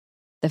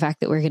the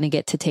fact that we're going to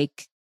get to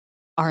take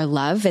our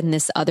love and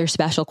this other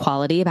special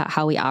quality about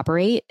how we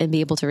operate and be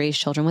able to raise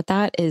children with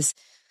that is,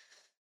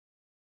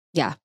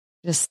 yeah,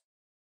 just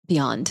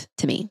beyond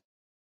to me.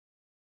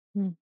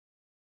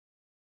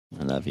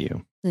 I love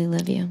you. I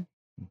love you.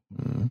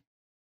 Mm-hmm.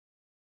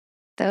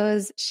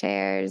 Those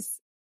shares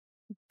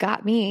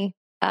got me.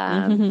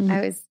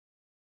 I was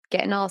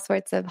getting all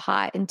sorts of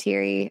hot and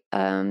teary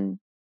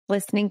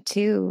listening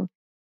to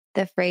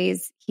the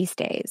phrase, he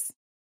stays.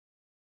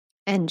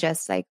 And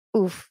just like,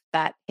 oof,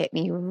 that hit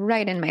me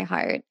right in my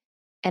heart.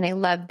 And I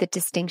love the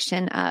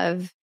distinction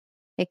of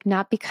like,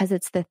 not because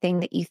it's the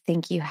thing that you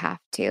think you have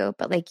to,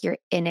 but like you're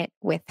in it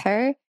with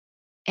her.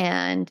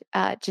 And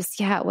just,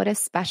 yeah, what a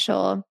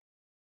special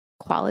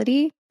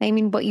quality. I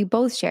mean, what you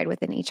both shared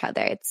within each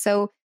other. It's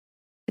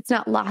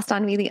not lost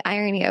on me, the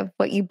irony of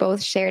what you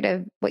both shared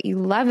of what you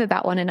love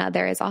about one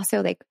another is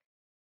also like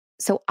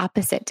so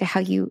opposite to how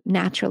you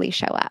naturally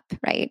show up,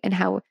 right? And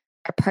how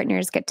our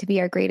partners get to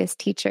be our greatest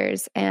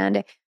teachers.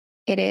 And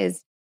it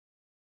is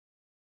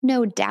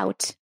no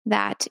doubt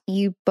that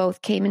you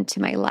both came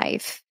into my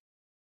life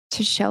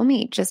to show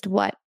me just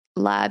what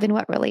love and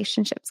what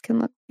relationships can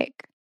look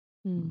like.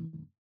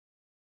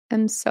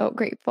 I'm so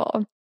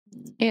grateful.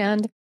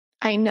 And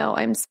I know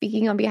I'm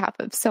speaking on behalf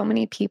of so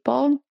many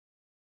people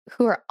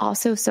who are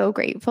also so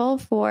grateful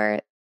for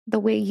the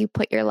way you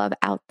put your love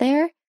out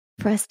there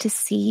for us to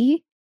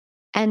see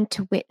and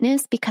to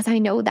witness, because I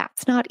know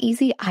that's not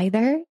easy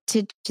either.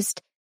 To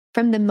just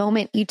from the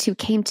moment you two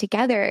came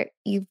together,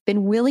 you've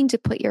been willing to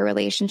put your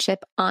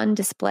relationship on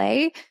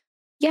display.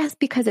 Yes,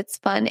 because it's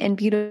fun and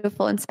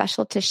beautiful and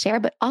special to share,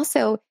 but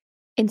also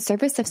in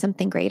service of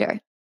something greater.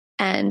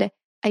 And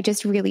I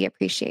just really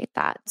appreciate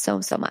that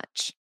so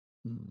much.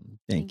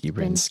 Thank you,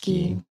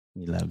 Brinsky.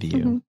 We love you.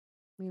 Mm-hmm.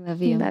 We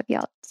love you. We love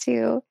y'all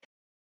too.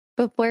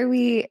 Before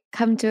we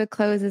come to a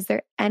close, is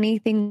there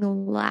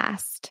anything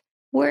last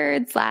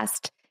words,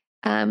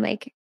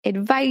 like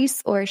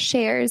advice or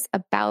shares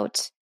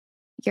about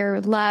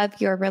your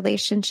love, your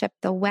relationship,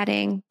 the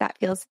wedding that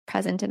feels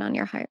present and on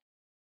your heart?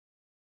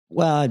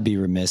 Well, I'd be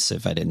remiss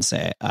if I didn't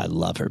say I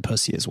love her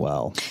pussy as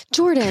well.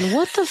 Jordan,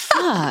 what the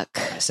fuck?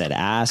 I said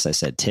ass. I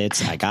said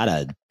tits. I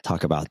gotta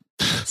talk about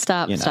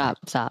Stop.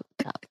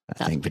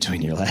 thing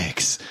between your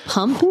legs.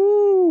 Pump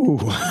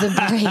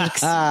the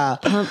brakes.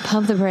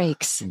 Pump the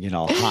brakes. You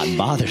know, hot and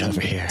bothered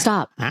over here.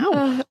 Stop.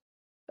 Ow.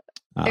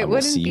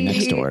 We'll see you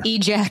next door.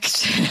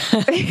 Eject.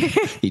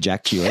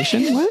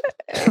 Ejaculation? What?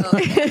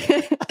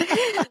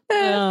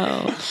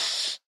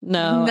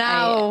 No.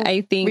 Now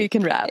I think we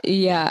can wrap.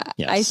 Yeah.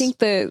 Yes. I think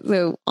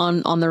the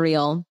on the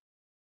real,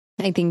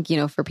 I think, you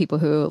know, for people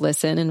who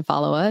listen and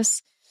follow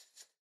us,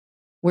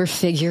 we're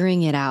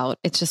figuring it out.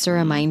 It's just a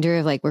reminder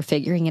of like, we're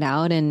figuring it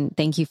out. And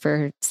thank you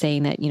for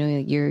saying that, you know,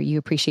 you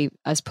appreciate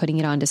us putting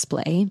it on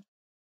display.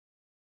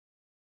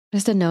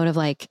 Just a note of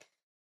like,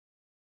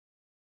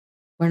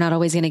 we're not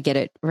always going to get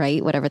it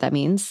right, whatever that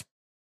means.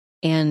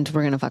 And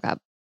we're going to fuck up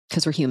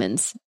because we're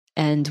humans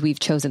and we've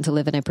chosen to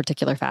live in a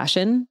particular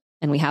fashion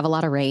and we have a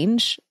lot of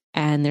range,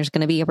 and there's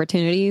going to be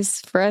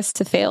opportunities for us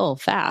to fail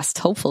fast,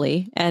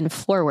 hopefully, and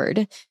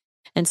forward.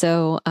 And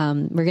so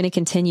we're going to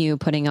continue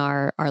putting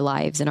our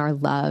lives and our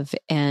love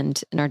and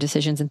our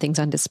decisions and things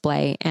on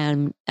display.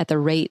 And at the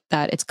rate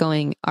that it's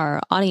going,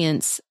 our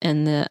audience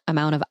and the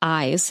amount of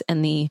eyes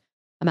and the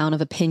amount of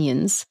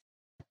opinions,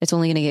 it's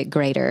only going to get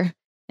greater.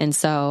 And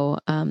so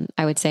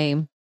I would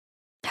say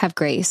have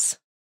grace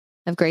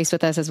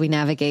with us as we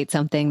navigate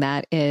something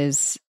that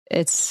it's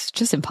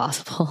just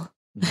impossible,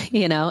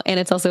 you know, and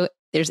it's also,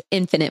 there's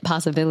infinite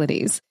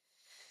possibilities.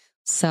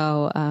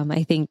 So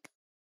I think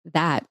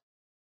that,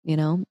 you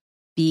know,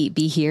 be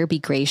here, be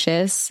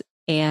gracious,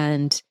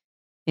 and,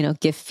 you know,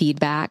 give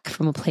feedback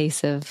from a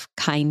place of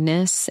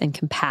kindness and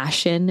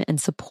compassion and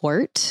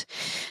support.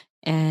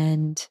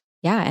 And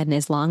yeah, and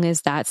as long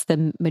as that's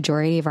the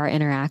majority of our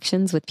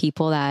interactions with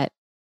people that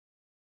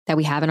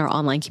we have in our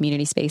online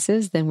community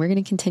spaces, then we're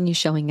going to continue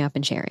showing up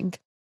and sharing.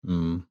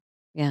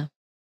 Yeah.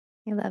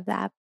 I love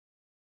that.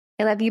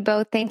 I love you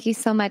both. Thank you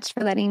so much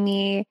for letting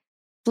me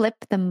flip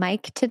the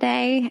mic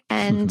today.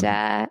 And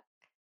I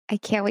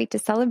can't wait to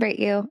celebrate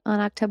you on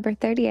October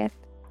 30th.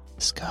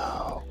 Let's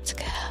go.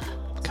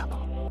 Come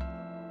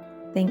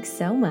on. Thanks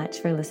so much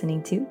for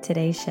listening to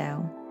today's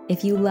show.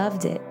 If you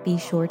loved it, be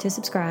sure to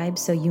subscribe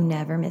so you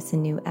never miss a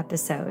new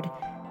episode.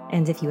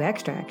 And if you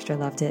extra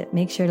loved it,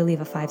 make sure to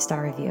leave a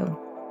 5-star review.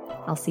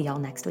 I'll see y'all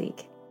next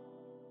week.